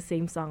singing the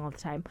same song all the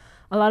time.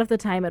 A lot of the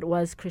time, it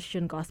was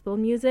Christian gospel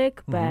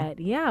music. But,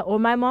 yeah. Or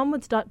my mom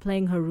would start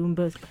playing her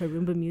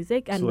Rumba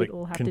music. And so, we'd like,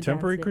 all have to dance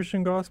contemporary it.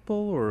 Christian gospel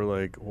or,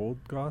 like, old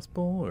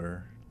gospel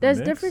or There's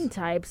mix? different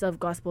types of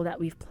gospel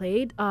that we've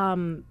played.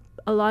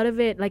 A lot of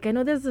it, like I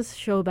know there's this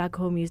show back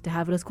home we used to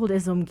have. It was called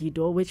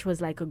Ezomgido, which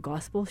was like a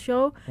gospel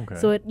show. Okay.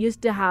 So it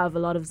used to have a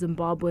lot of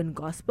Zimbabwean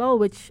gospel,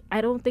 which I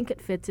don't think it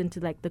fits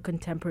into like the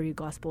contemporary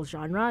gospel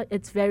genre.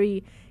 It's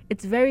very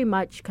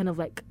much kind of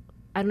like,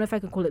 I don't know if I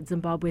can call it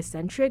Zimbabwe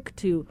centric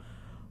to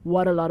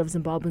what a lot of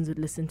Zimbabweans would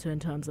listen to in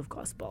terms of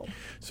gospel.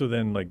 So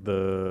then like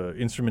the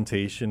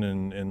instrumentation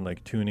and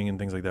like tuning and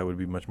things like that would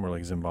be much more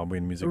like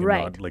Zimbabwean music and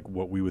not like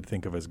what we would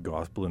think of as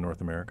gospel in North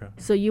America?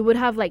 So you would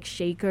have like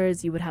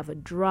shakers, you would have a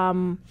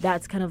drum.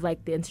 That's kind of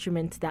like the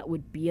instruments that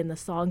would be in the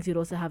songs. You'd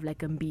also have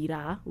like a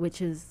mbira,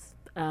 which is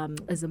a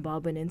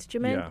Zimbabwean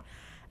instrument. Yeah.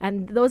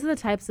 And those are the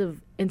types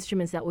of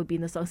instruments that would be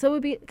in the song. So it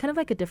would be kind of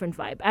like a different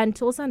vibe. And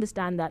to also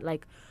understand that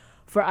like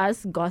for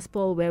us,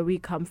 gospel, where we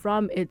come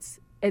from, it's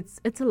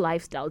it's a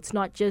lifestyle. It's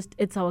not just,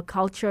 it's our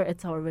culture,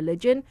 it's our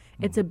religion.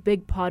 It's a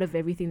big part of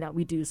everything that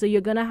we do. So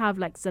you're gonna have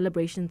like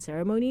celebration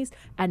ceremonies,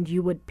 and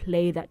you would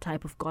play that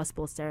type of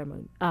gospel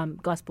ceremony,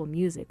 gospel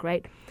music,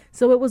 right?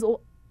 So it was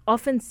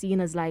often seen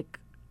as like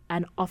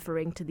an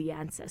offering to the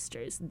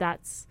ancestors.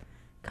 That's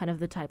kind of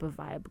the type of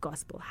vibe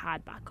gospel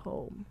had back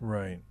home.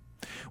 Right.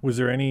 Was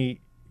there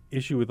any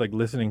issue with like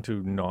listening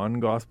to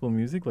non-gospel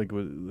music?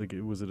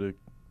 Was it a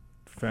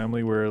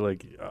family where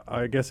like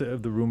I guess the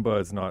rumba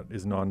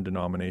is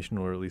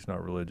non-denominational, or at least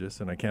not religious,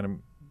 and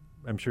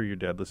I'm sure your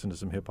dad listened to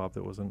some hip hop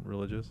that wasn't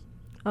religious?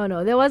 Oh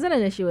no, there wasn't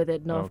an issue with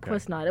it. No, Okay. Of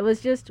course not. It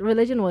was just,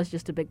 religion was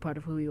just a big part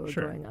of who we were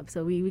Sure. growing up.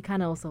 So we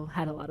kind of also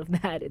had a lot of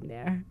that in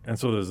there. And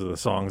so those are the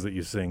songs that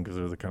you sing because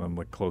they're the kind of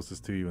like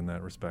closest to you in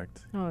that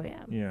respect. Oh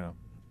yeah. Yeah.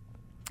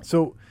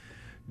 So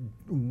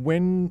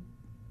when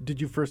did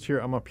you first hear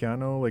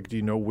Amapiano? Like, do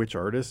you know which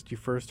artist you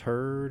first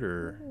heard,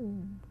 or?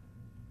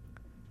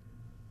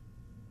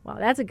 Wow,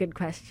 that's a good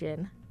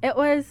question. It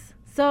was,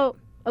 so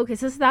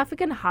South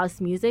African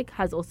house music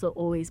has also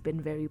always been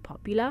very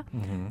popular.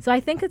 So I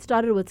think it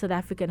started with South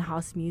African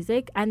house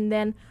music, and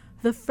then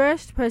the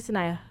first person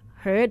I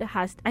heard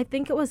I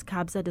think it was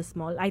Kabza de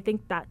Small. I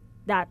think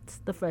that's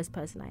the first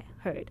person I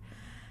heard.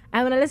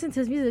 And when I listened to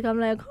his music,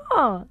 I'm like,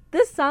 oh,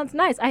 this sounds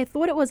nice. I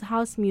thought it was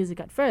house music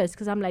at first,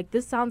 because I'm like,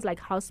 this sounds like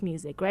house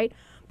music, right?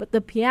 But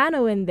the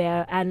piano in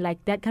there and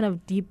like that kind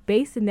of deep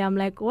bass in there, I'm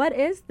like, what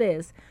is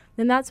this?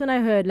 Then that's when I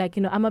heard, like,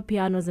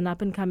 Amapiano is an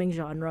up-and-coming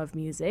genre of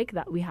music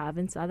that we have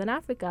in Southern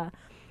Africa.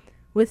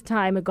 With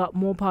time, it got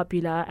more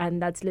popular,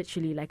 and that's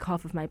literally like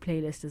half of my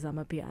playlist is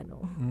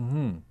Amapiano.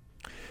 Mm-hmm.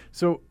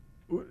 So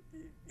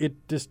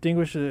it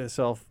distinguishes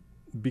itself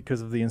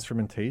because of the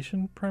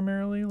instrumentation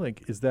primarily?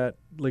 Like, is that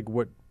like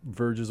what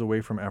verges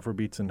away from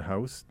Afrobeats and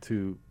house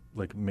to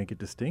like make it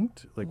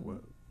distinct? Like,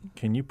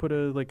 can you put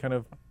a like kind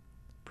of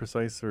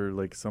precise or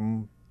like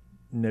some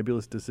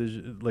nebulous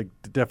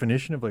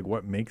definition of like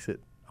what makes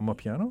it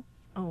Amapiano?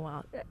 Oh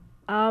wow.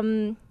 I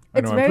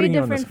It's know, I'm very putting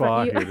you on the different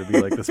spot here to be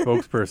like the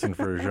spokesperson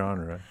for a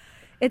genre.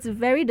 It's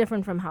very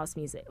different from house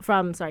music.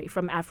 From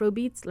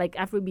Afrobeats. Like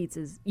Afrobeats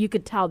is, you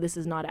could tell this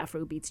is not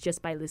Afrobeats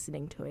just by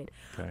listening to it.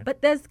 Okay.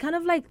 But there's kind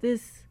of like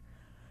this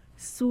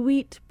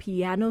sweet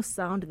piano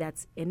sound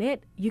that's in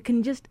it. You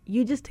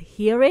just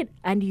hear it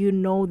and you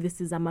know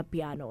this is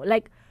Amapiano.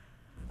 Like,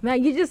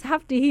 man, you just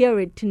have to hear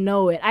it to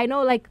know it. I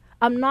know, like,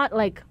 I'm not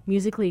like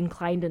musically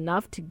inclined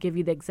enough to give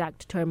you the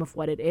exact term of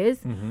what it is,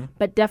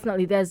 but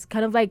definitely there's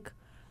kind of like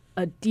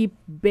a deep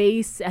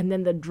bass and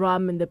then the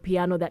drum and the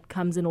piano that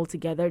comes in all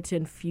together to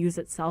infuse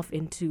itself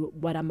into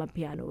what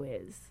Amapiano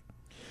is.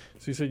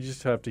 So you said you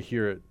just have to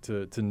hear it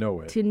to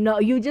know it. To know,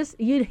 you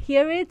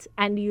hear it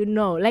and you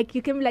know. Like,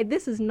 you can be like,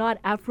 this is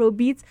not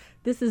Afrobeats,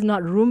 this is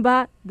not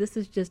rumba, this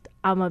is just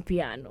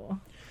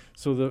Amapiano.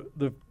 So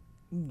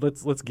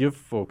let's give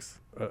folks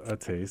a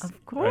taste.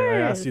 Of course. I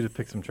asked you to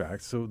pick some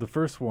tracks. So the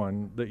first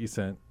one that you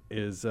sent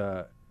is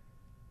now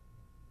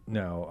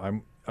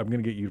I'm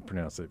gonna get you to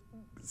pronounce it.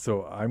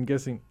 So I'm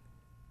guessing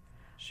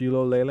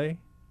Shilo Lele.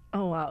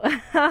 Oh wow.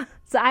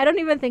 So I don't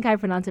even think I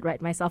pronounce it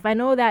right myself. I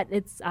know that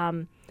it's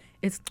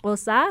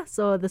Xhosa,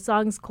 so the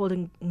song's called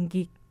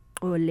Ngi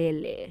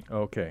Olele.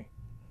 Okay.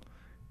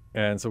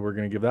 And so we're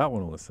gonna give that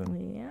one a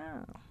listen.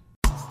 Yeah.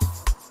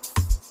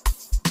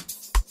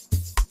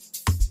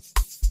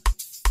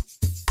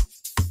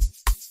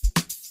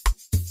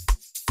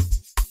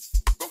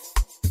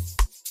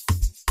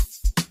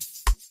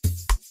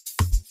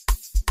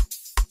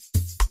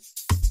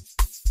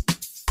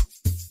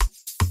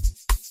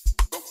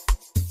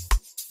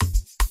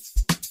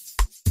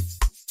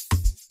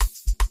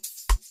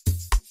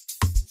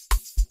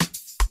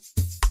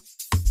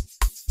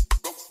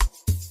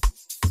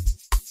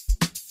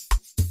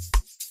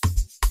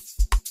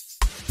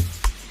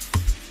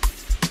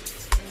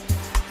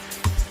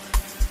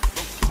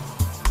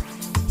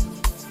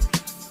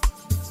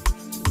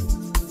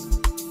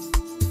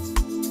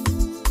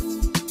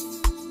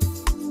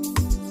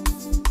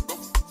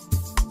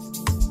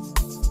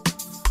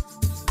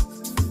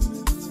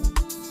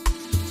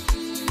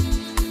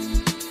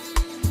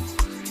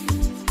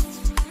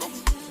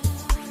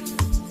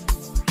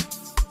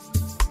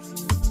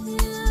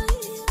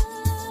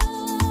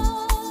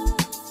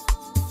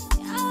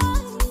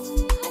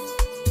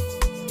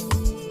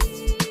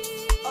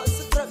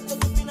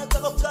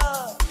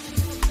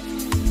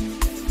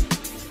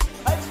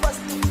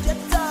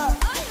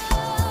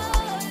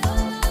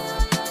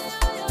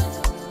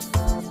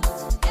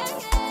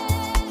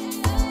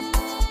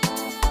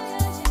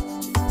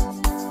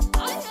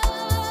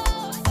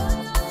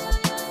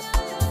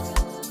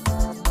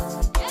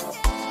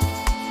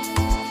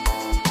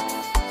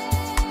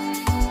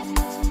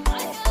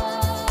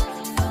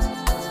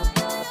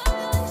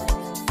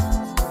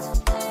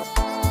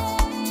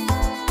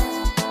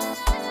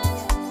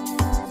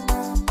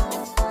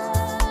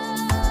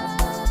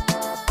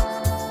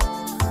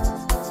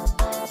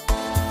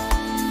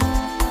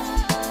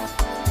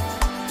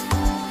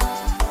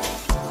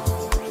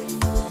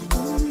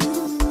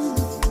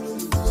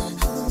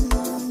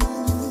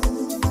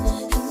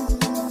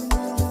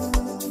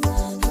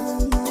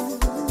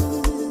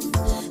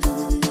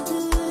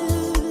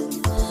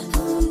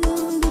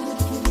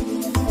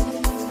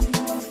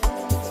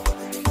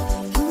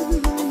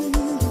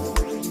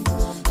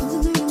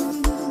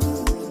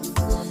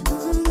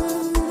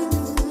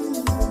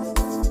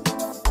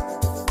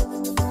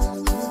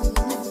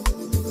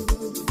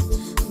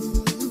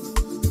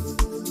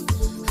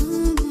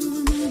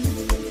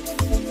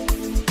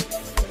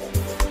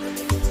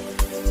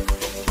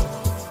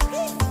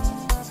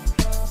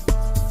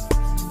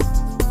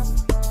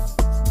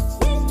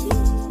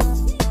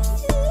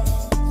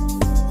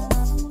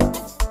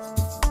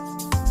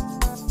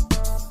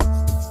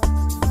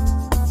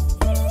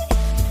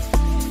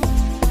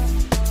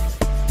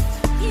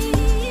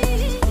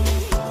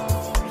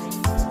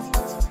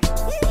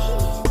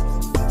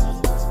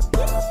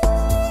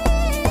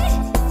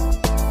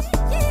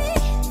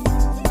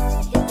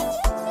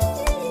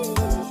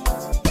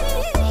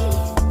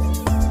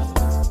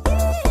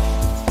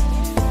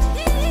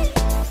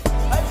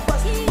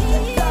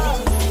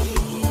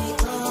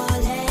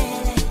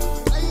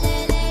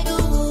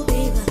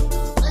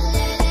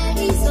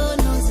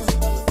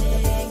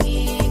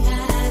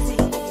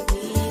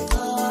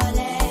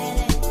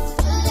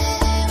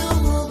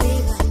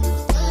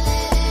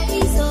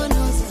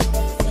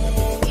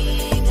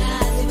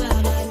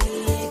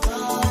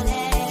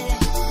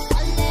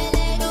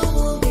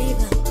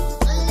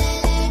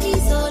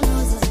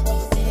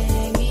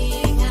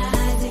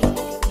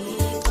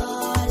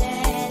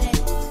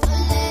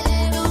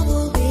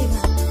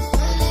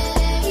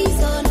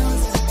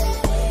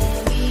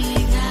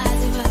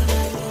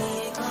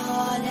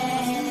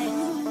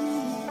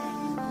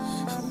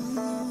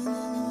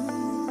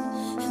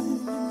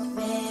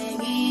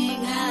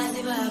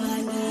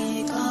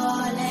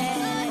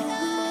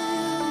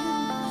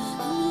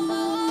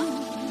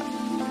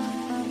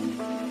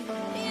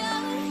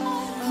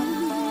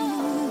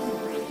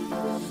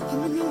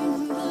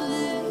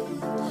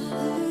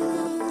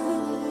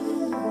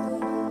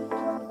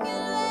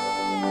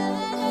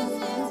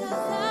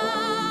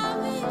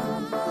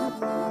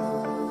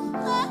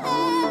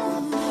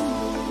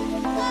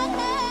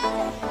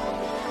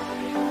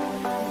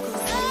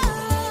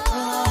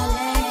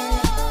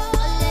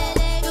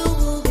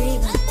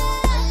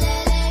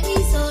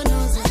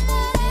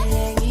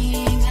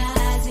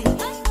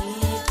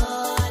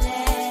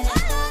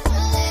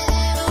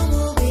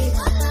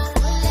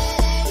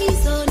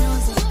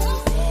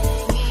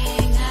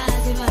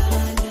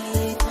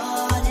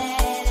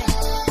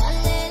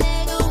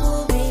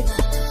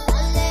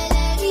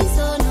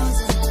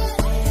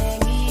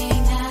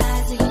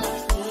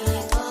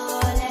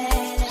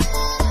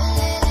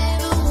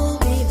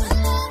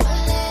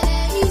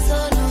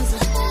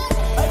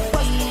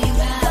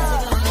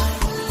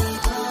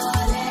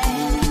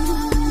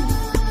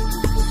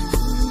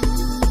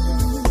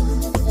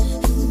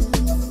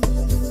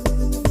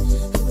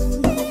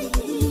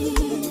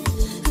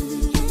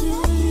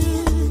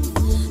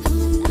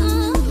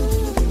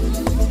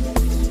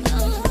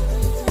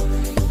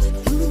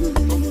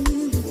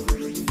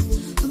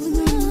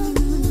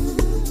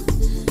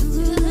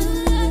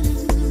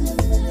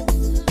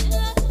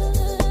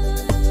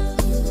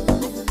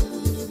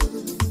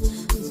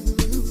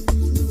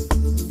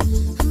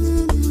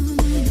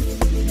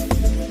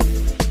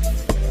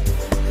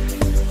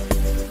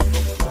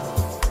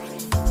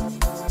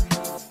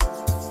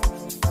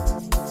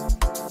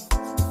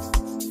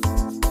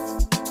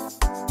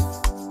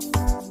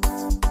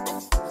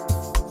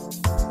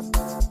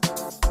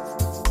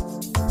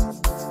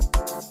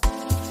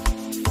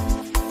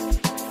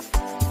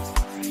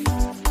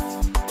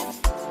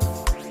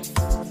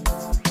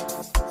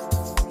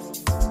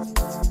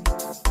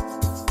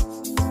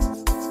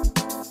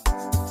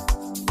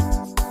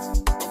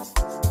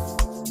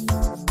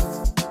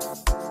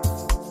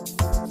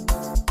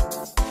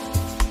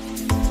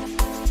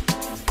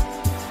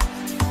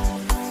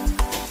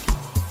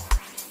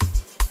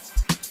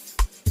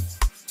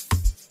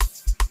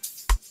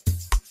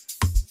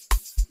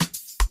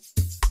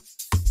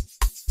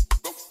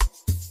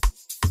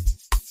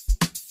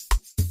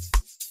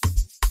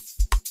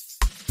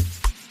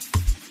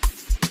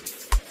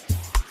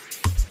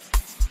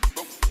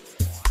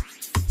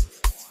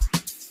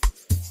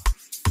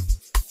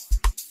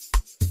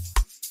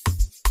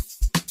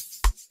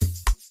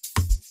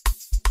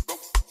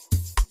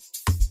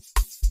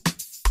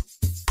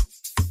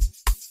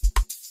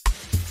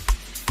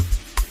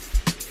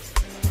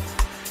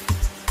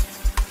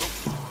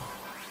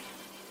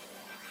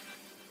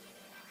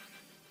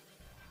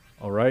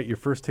 right? Your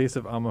first taste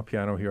of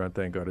Amapiano here on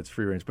Thank God It's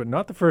Free Range, but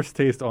not the first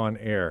taste on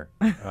air.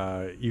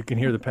 You can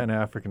hear the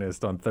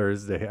Pan-Africanist on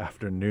Thursday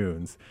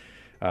afternoons.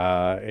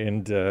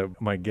 And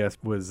my guest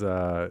was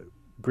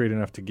great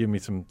enough to give me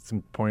some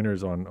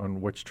pointers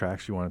on which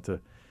tracks you wanted to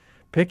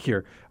pick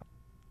here.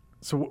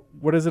 So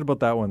what is it about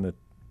that one that,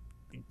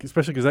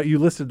 especially because you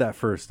listed that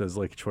first as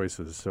like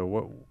choices. So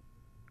what?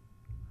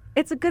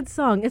 It's a good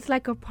song. It's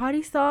like a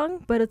party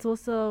song, but it's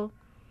also,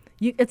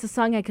 it's a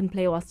song I can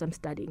play whilst I'm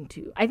studying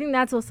too. I think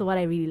that's also what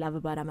I really love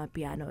about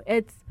Amapiano.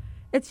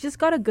 It's just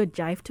got a good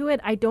jive to it.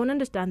 I don't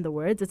understand the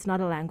words. It's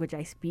not a language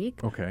I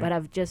speak. Okay. But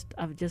I've just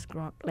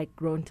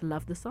grown to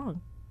love the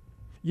song.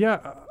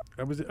 Yeah,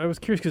 I was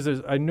curious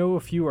because I know a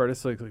few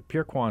artists like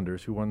Pierre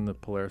Quanders, who won the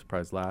Polaris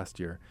Prize last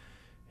year.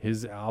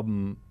 His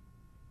album,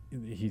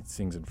 he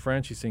sings in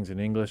French, he sings in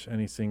English, and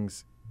he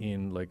sings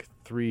in like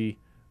 3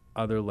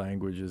 other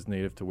languages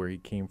native to where he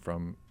came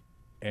from.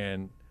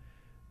 And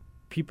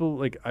people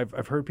like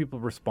I've heard people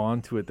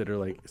respond to it that are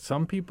like,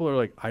 some people are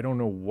like, I don't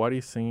know what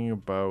he's singing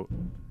about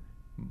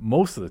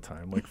most of the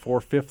time, like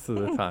 4/5 of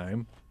the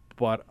time,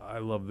 but I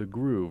love the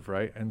groove,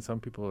 right? And some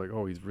people are like,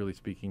 oh, he's really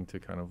speaking to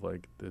kind of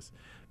like this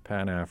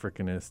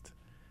Pan-Africanist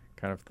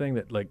kind of thing,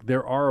 that like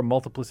there are a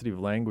multiplicity of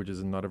languages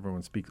and not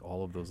everyone speaks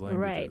all of those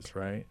languages,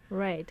 right?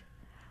 Right.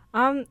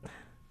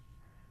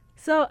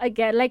 So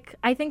again, like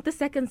I think the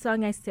second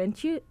song I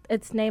sent you,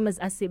 its name is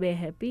Asibe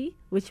Happy,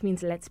 which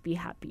means let's be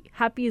happy.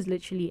 Happy is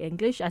literally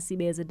English.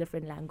 Asibe is a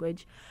different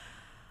language.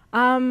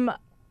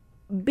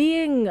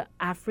 Being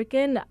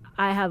African,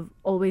 I have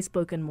always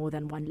spoken more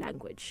than one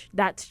language.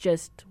 That's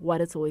just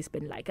what it's always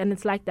been like. And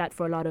it's like that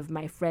for a lot of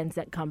my friends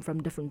that come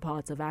from different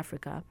parts of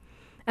Africa.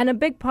 And a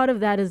big part of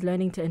that is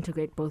learning to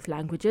integrate both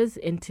languages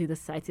into the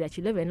society that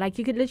you live in. Like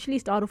you could literally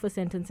start off a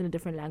sentence in a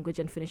different language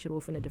and finish it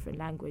off in a different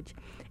language.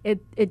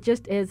 It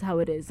just is how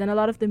it is. And a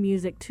lot of the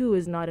music too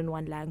is not in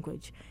one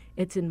language.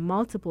 It's in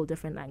multiple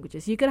different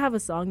languages. You could have a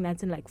song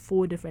that's in like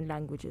 4 different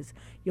languages.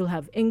 You'll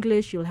have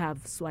English, you'll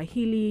have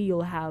Swahili,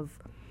 you'll have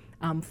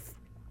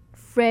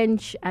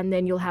French, and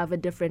then you'll have a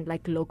different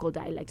like local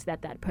dialects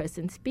that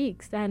person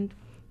speaks. And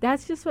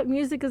that's just what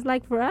music is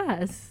like for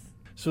us.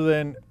 So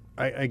then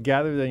I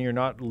gather then you're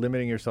not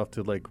limiting yourself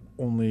to like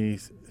only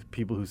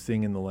people who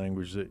sing in the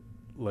language that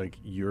like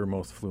you're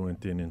most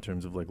fluent in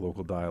terms of like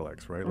local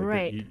dialects, right? Like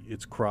right.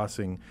 It's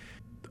crossing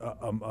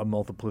a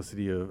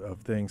multiplicity of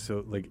things.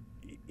 So like,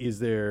 is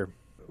there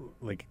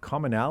like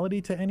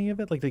commonality to any of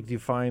it? Like do you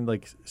find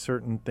like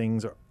certain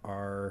things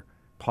are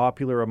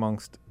popular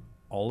amongst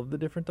all of the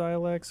different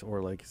dialects,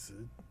 or like,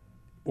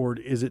 or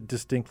is it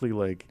distinctly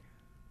like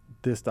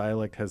this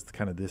dialect has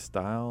kind of this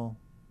style?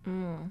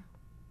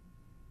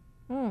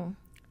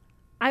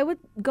 I would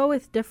go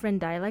with different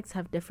dialects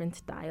have different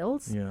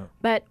styles. Yeah.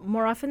 But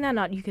more often than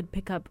not, you could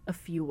pick up a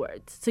few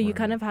words. So you Right.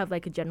 kind of have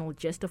like a general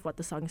gist of what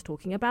the song is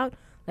talking about.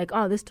 Like,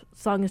 oh, this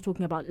song is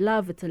talking about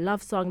love. It's a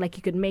love song. Like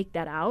you could make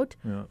that out,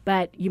 Yeah.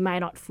 but you might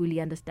not fully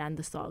understand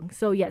the song.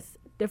 So yes,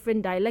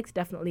 different dialects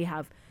definitely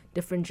have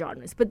different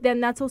genres. But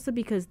then that's also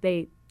because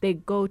they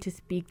go to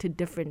speak to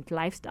different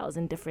lifestyles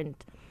and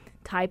different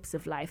types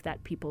of life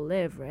that people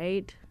live,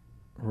 right?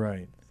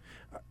 Right.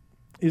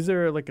 Is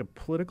there like a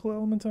political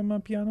element on my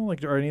piano?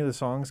 Like, are any of the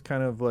songs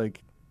kind of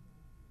like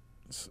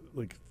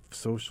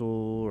social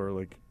or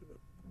like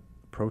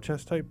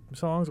protest type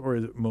songs, or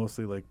is it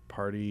mostly like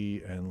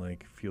party and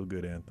like feel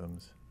good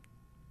anthems?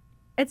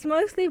 It's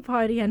mostly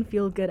party and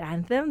feel good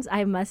anthems,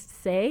 I must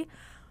say.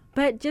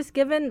 But just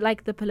given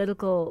like the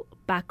political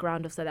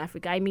background of South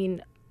Africa, I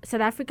mean, South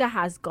Africa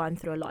has gone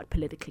through a lot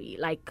politically,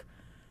 like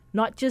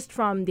not just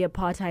from the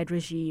apartheid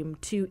regime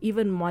to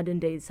even modern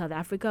day South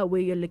Africa, where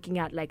you're looking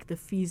at like the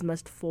Fees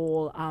Must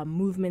Fall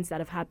movements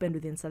that have happened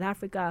within South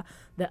Africa,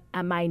 the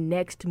Am I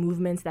Next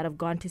movements that have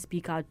gone to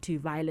speak out to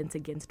violence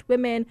against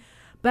women.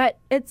 But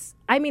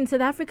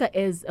South Africa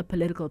is a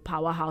political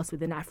powerhouse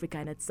within Africa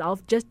in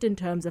itself, just in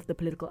terms of the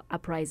political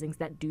uprisings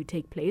that do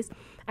take place.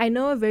 I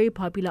know a very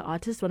popular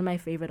artist, one of my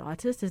favorite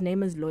artists, his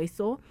name is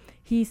Loiso.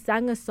 He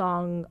sang a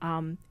song,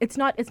 it's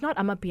not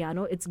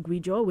Amapiano, it's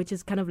Grijo, which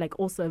is kind of like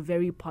also a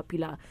very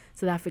popular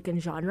South African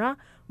genre,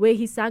 where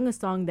he sang a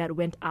song that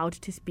went out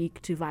to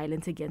speak to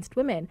violence against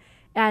women.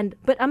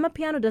 But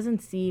Amapiano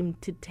doesn't seem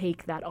to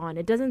take that on.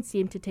 It doesn't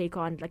seem to take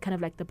on like kind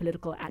of like the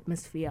political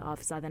atmosphere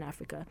of Southern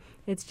Africa.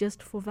 It's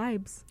just for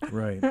vibes.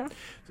 Right.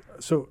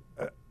 So,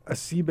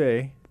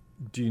 Asibe,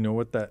 do you know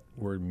what that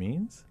word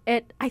means?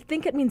 I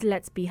think it means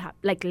let's be happy.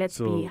 Like let's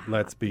be happy.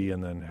 Let's be,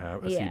 and then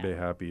Asibe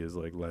happy is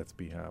like let's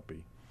be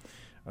happy.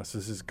 So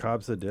this is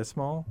Kabza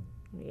Desmal.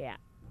 Yeah.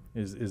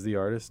 Is the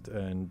artist,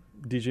 and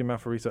DJ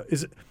Mafarisa.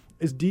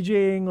 Is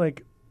DJing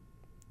like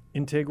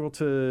integral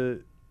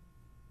to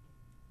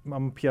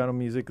piano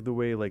music the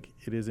way like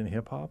it is in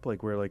hip hop,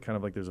 like where like kind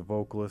of like there's a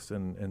vocalist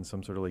and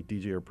some sort of like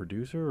DJ or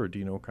producer, or do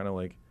you know kind of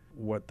like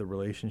what the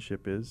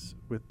relationship is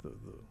with the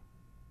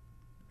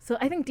So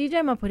I think DJ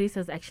Maphorisa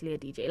is actually a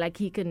DJ. Like,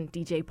 he can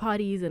DJ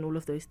parties and all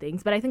of those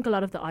things. But I think a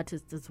lot of the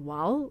artists as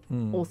well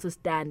also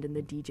stand in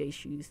the DJ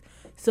shoes.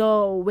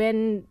 So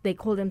when they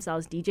call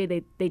themselves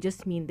DJ, they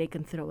just mean they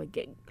can throw a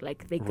gig.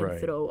 Like, they can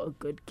throw a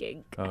good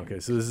gig. Okay,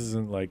 so this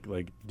isn't like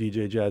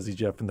DJ Jazzy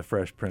Jeff and the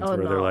Fresh Prince where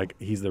no. they're like,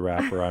 he's the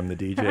rapper, I'm the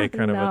DJ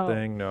kind of No. a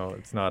thing. No,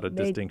 it's not a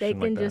distinction they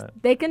can like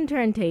that. They can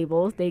turn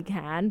tables, they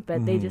can,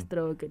 but they just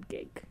throw a good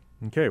gig.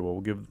 Okay, well,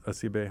 we'll give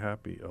Asibe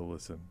Happy a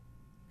listen.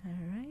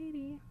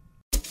 Alrighty.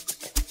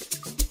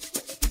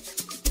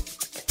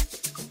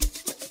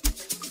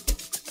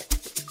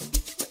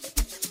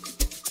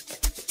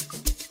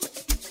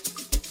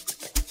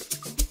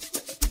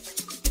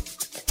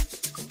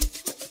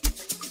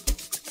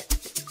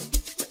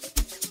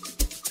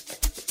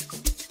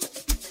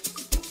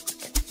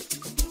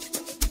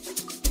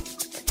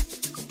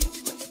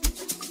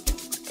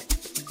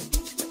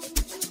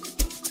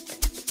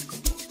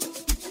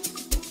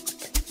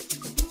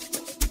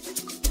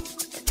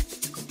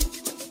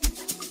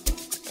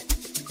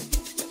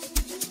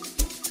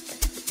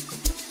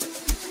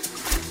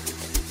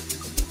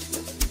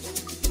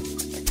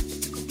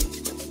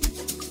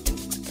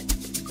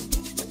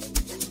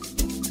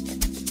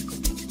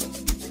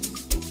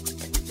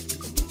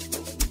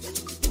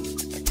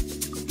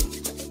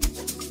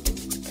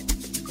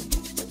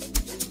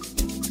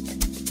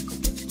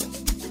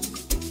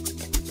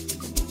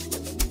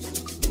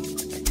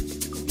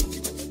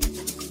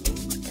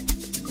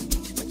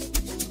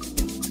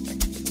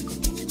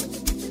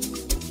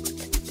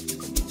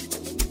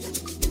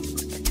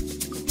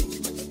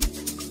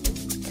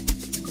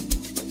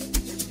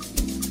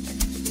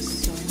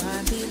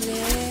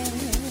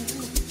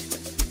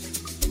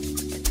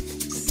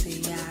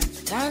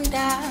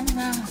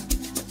 Siyathandana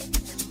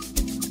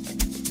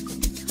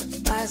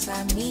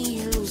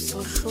bazamile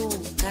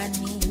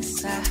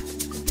usohlukanisa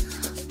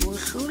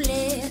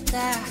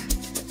uhluleka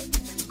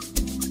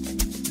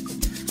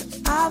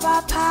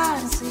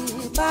abaphansi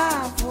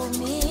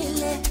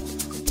bavumile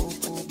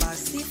ukuba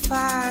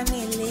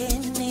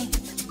sifanelene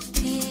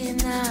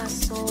thina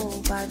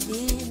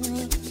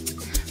sobabini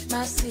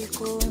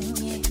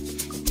masikunye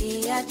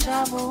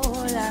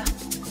iyajabula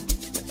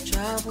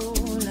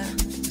jabula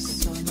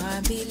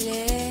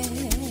sonwabile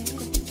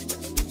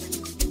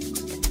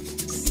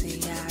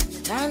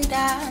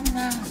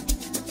siyathandana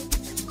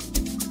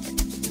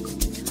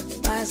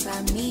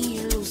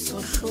bazamile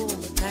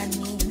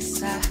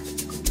usohlukanisa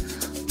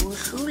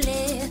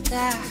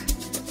uhluleka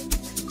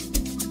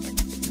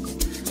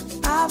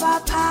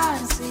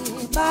abaphansi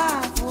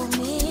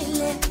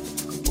bavumile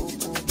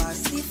ukuba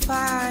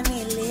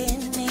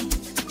sifanelene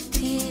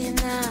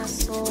thina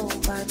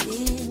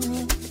sobabini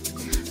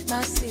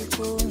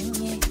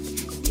masikunye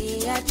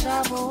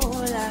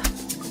iyajabula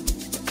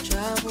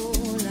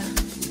jabula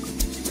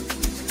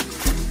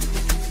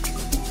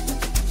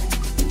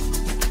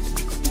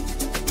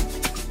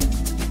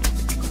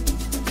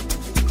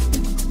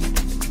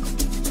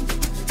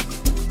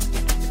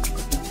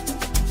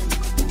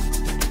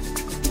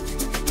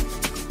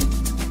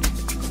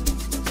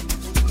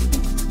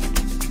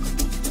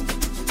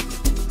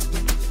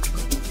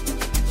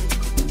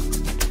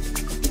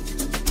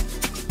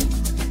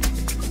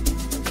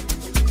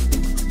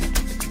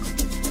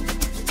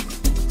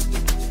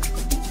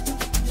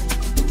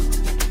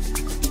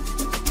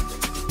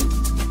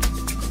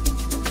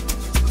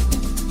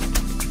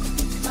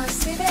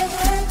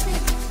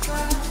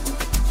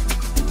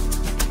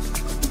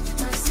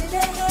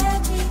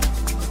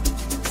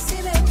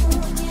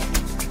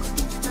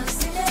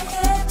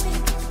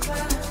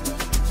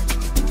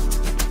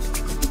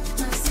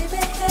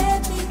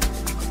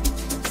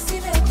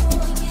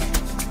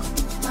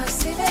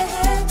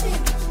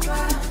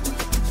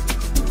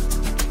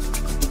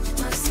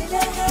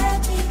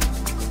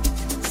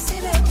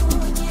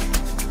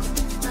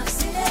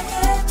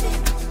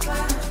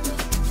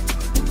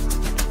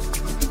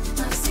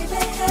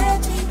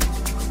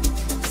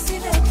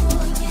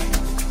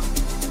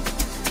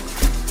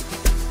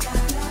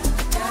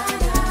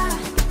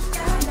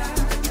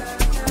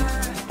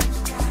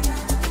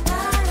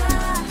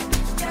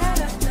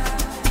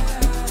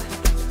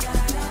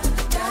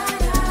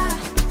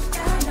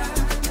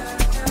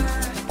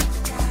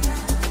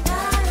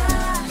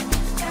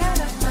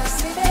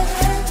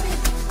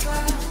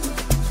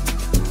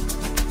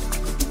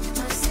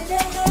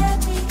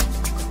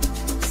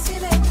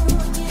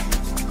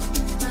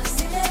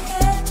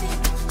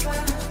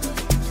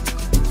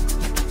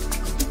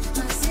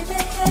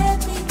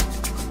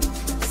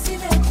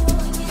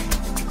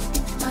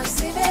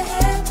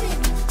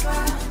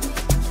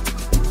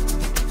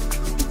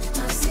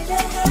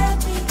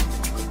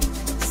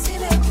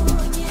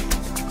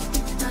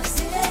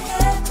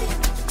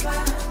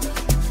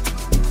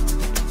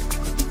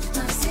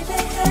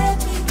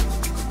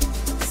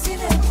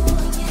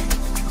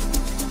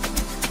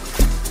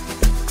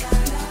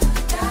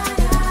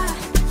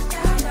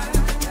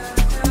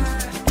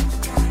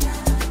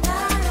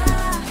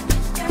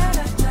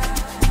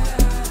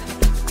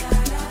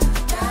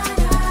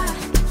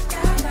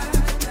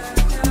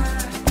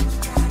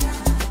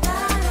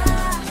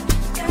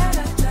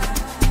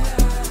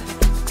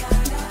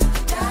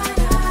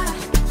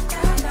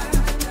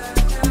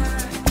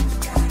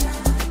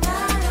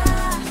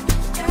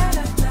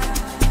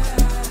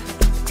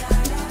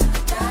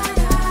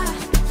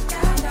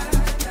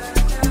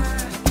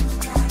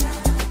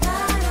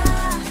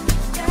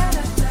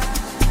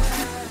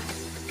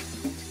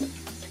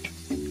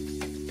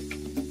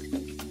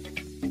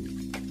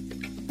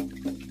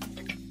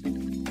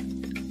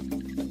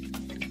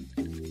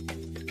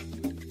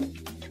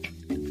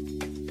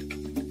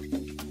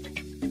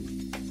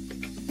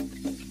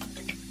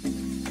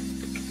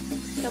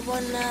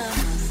yabona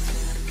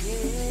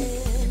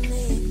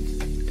masakene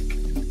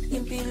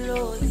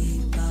impilo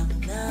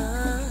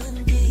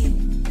ibamnandi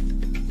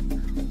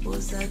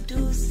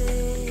uzaduze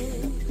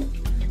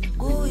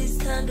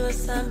kuyisithando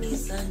sami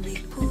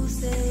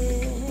sandikhuze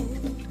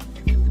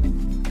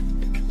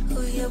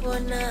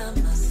uyabona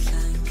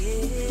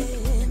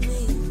masihlangene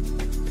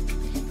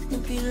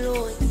impilo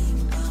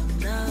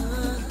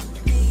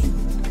ibamnandi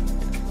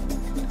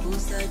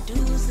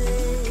uzaduze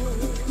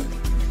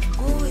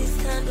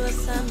kuyisithando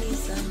sami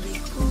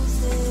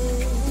sandikhuze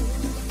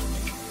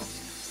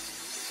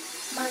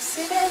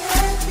masibe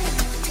happy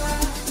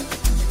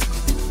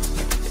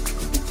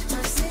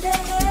masibe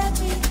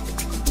happy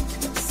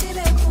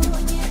sibe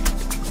kunye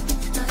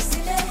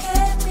masibe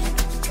happy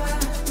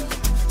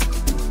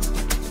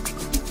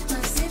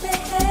masibe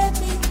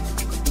happy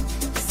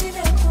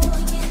sibe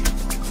kunye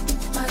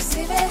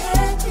masibe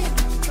happy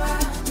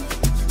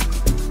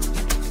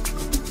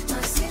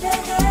masibe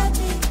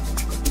happy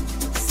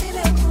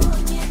sibe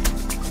kunye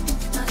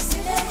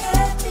masibe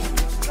happy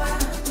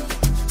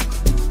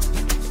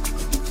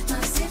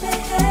masibe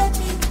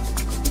happy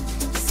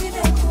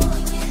sibe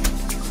kunye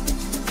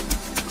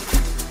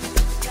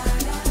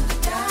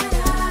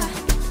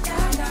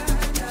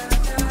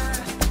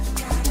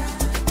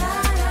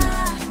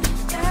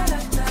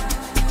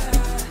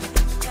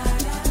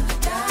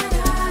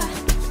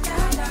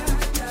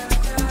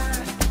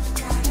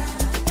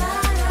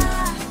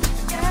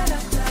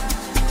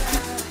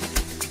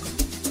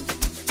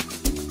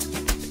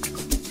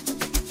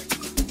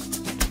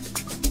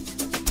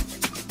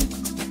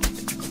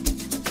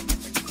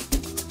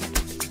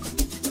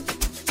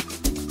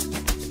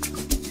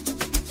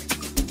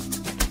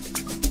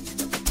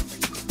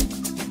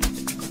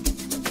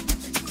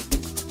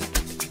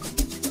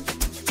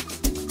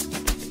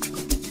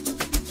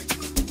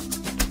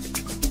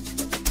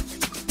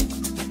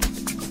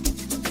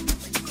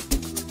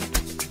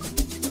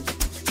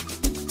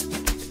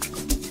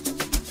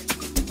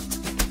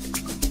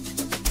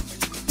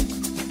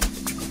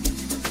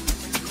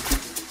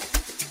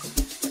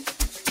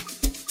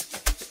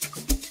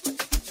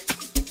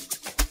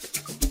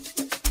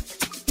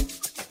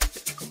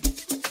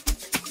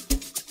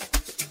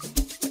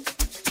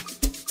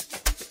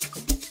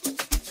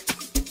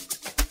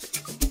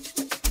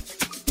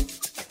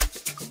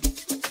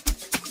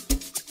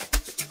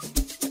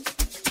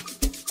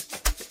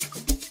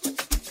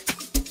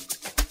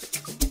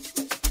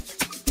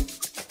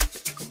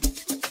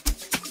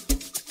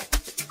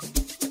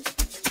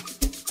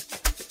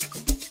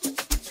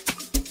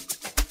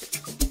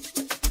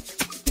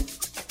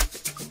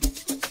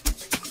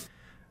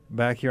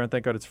Back here on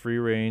Thank God It's Free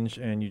Range,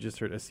 and you just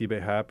heard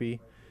Asibe Happy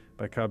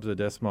by Kabza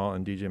Desmal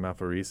and DJ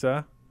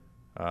Mafarisa.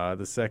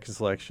 The second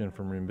selection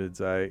from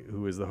Rumbidzai,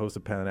 who is the host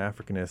of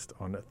Pan-Africanist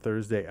on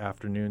Thursday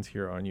afternoons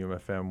here on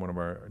UMFM, one of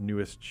our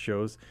newest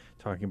shows,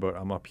 talking about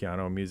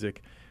Amapiano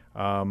music.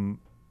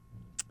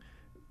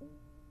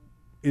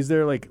 Is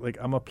there like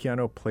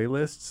Amapiano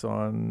playlists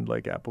on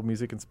like Apple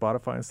Music and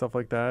Spotify and stuff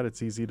like that?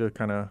 It's easy to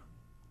kind of,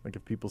 like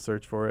if people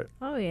search for it.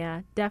 Oh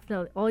yeah,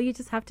 definitely. All you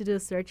just have to do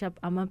is search up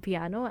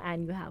Amapiano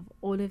and you have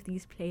all of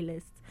these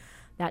playlists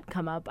that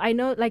come up. I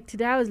know, like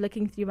today I was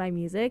looking through my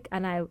music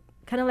and I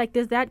kind of like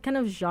there's that kind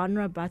of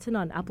genre button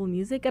on Apple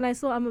Music and I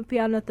saw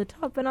Amapiano at the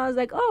top and I was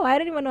like, oh, I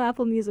didn't even know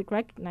Apple Music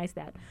recognized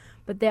that.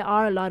 But there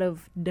are a lot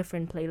of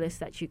different playlists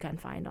that you can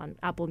find on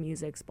Apple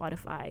Music,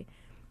 Spotify,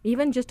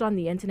 even just on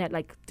the internet,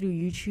 like through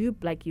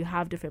YouTube, like you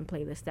have different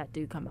playlists that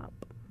do come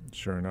up.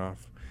 Sure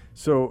enough.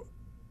 So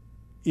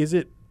is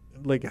it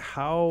like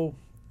how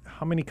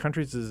many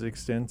countries does it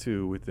extend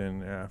to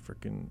within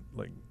African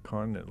like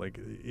continent? Like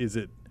is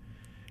it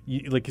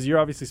like because you're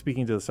obviously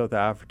speaking to the South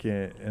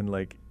African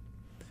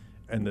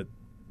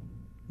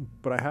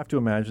but I have to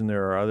imagine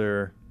there are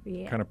other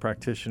kind of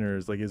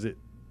practitioners. Like has it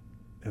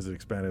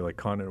expanded like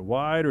continent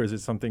wide, or is it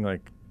something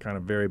like kind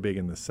of very big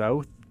in the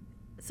South?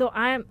 So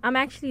I'm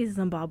actually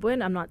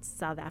Zimbabwean. I'm not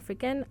South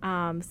African.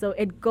 So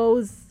it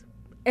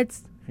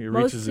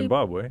reaches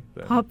Zimbabwe.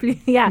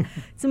 Yeah,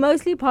 it's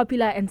mostly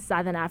popular in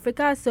Southern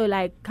Africa. So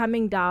like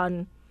coming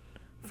down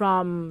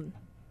from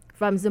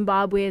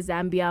Zimbabwe,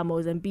 Zambia,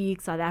 Mozambique,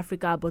 South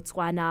Africa,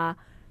 Botswana,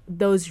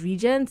 those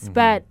regions. Mm-hmm.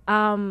 But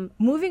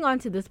moving on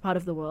to this part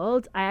of the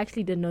world, I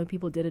actually didn't know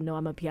people didn't know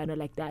Amapiano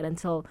like that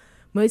until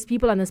most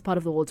people on this part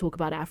of the world talk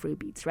about Afro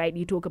beats, right?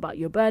 You talk about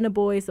your Burna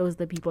Boys; those are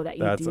the people that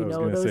you do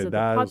know. Those are the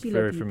popular people. I was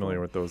very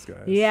familiar with those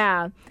guys.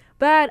 Yeah.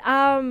 But,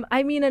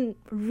 I mean, in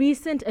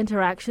recent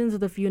interactions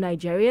with a few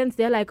Nigerians,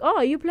 they're like, oh,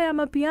 you play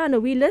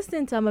Amapiano. We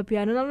listen to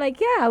Amapiano. And I'm like,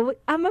 yeah,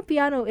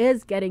 Amapiano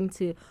is getting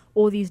to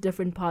all these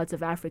different parts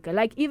of Africa.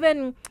 Like,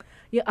 even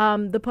you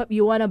want to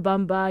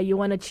bamba, you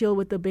want to chill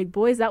with the big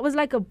boys. That was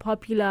like a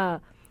popular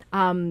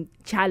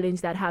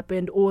challenge that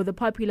happened, or the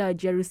popular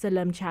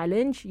Jerusalem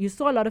challenge. You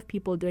saw a lot of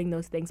people doing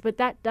those things. But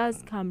that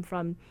does come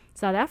from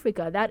South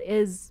Africa. That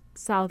is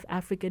South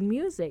African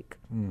music.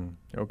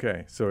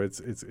 Okay, so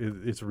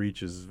its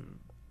reach is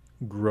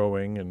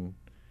growing, and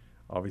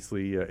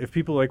obviously, if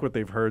people like what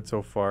they've heard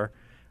so far,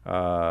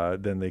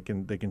 then they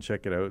can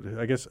check it out.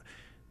 I guess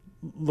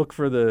look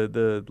for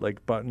the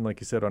like button, like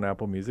you said, on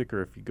Apple Music,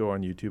 or if you go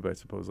on YouTube, I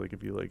suppose, like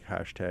if you like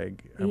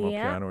hashtag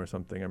Amapiano or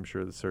something, I'm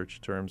sure the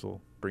search terms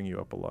will bring you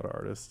up a lot of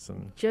artists.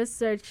 And just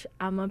search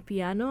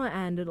Amapiano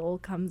and it all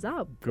comes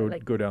up.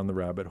 Go down the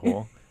rabbit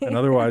hole. And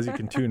otherwise, you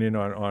can tune in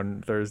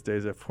on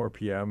Thursdays at 4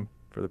 p.m.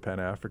 for the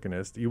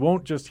Pan-Africanist. You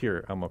won't just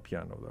hear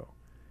Amapiano, though.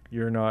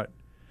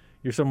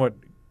 You're somewhat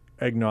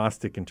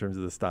agnostic in terms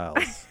of the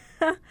styles.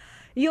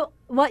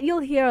 What you'll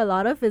hear a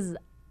lot of is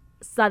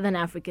Southern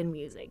African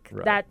music.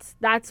 Right.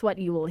 That's what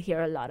you will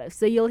hear a lot of.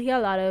 So you'll hear a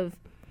lot of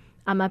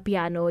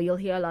Amapiano, you'll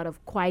hear a lot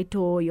of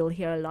Kwaito, you'll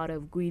hear a lot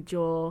of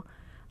Guijo.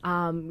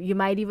 You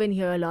might even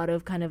hear a lot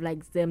of kind of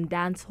like Zim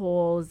dance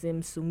halls,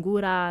 Zim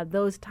Sungura,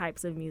 those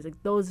types of music,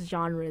 those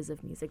genres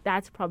of music.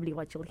 That's probably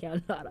what you'll hear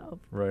a lot of.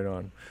 Right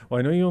on. Well,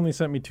 I know you only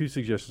sent me 2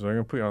 suggestions. I'm going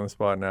to put you on the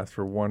spot and ask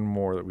for one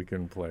more that we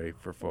can play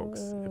for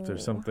folks. If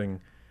there's something,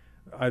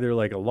 either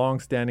like a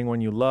long-standing one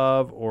you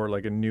love or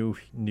like a new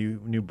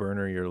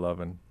burner you're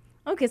loving.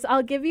 Okay, so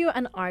I'll give you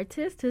an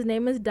artist. His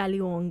name is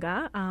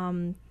Daliwonga.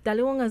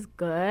 Daliwonga's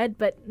good,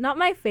 but not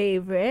my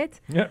favorite.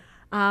 Yeah.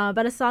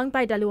 But a song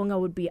by Daliwonga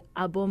would be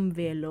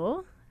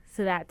Abomvelo.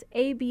 So that's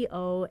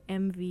Abomvelo.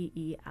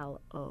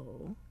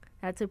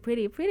 That's a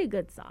pretty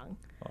good song.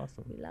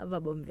 Awesome. We love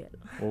Abomvelo.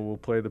 Well, we'll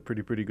play the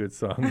pretty good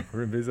song.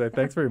 Rumbidzai,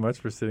 thanks very much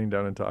for sitting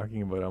down and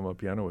talking about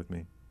Amapiano with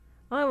me.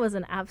 Oh, it was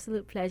an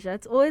absolute pleasure.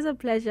 It's always a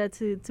pleasure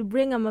to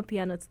bring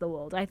Amapiano to the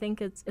world. I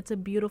think it's a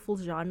beautiful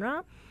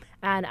genre.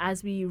 And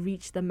as we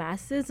reach the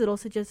masses, it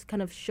also just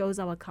kind of shows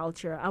our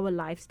culture, our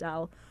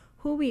lifestyle,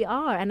 who we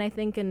are. And I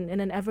think in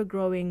an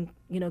ever-growing,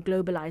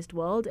 globalized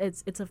world,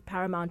 it's of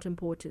paramount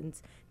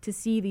importance to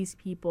see these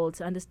people,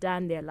 to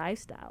understand their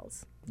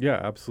lifestyles. Yeah,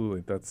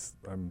 absolutely.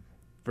 I'm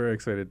very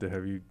excited to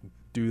have you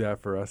do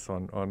that for us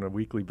on a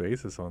weekly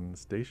basis on the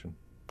station.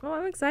 Oh,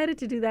 I'm excited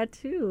to do that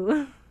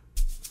too.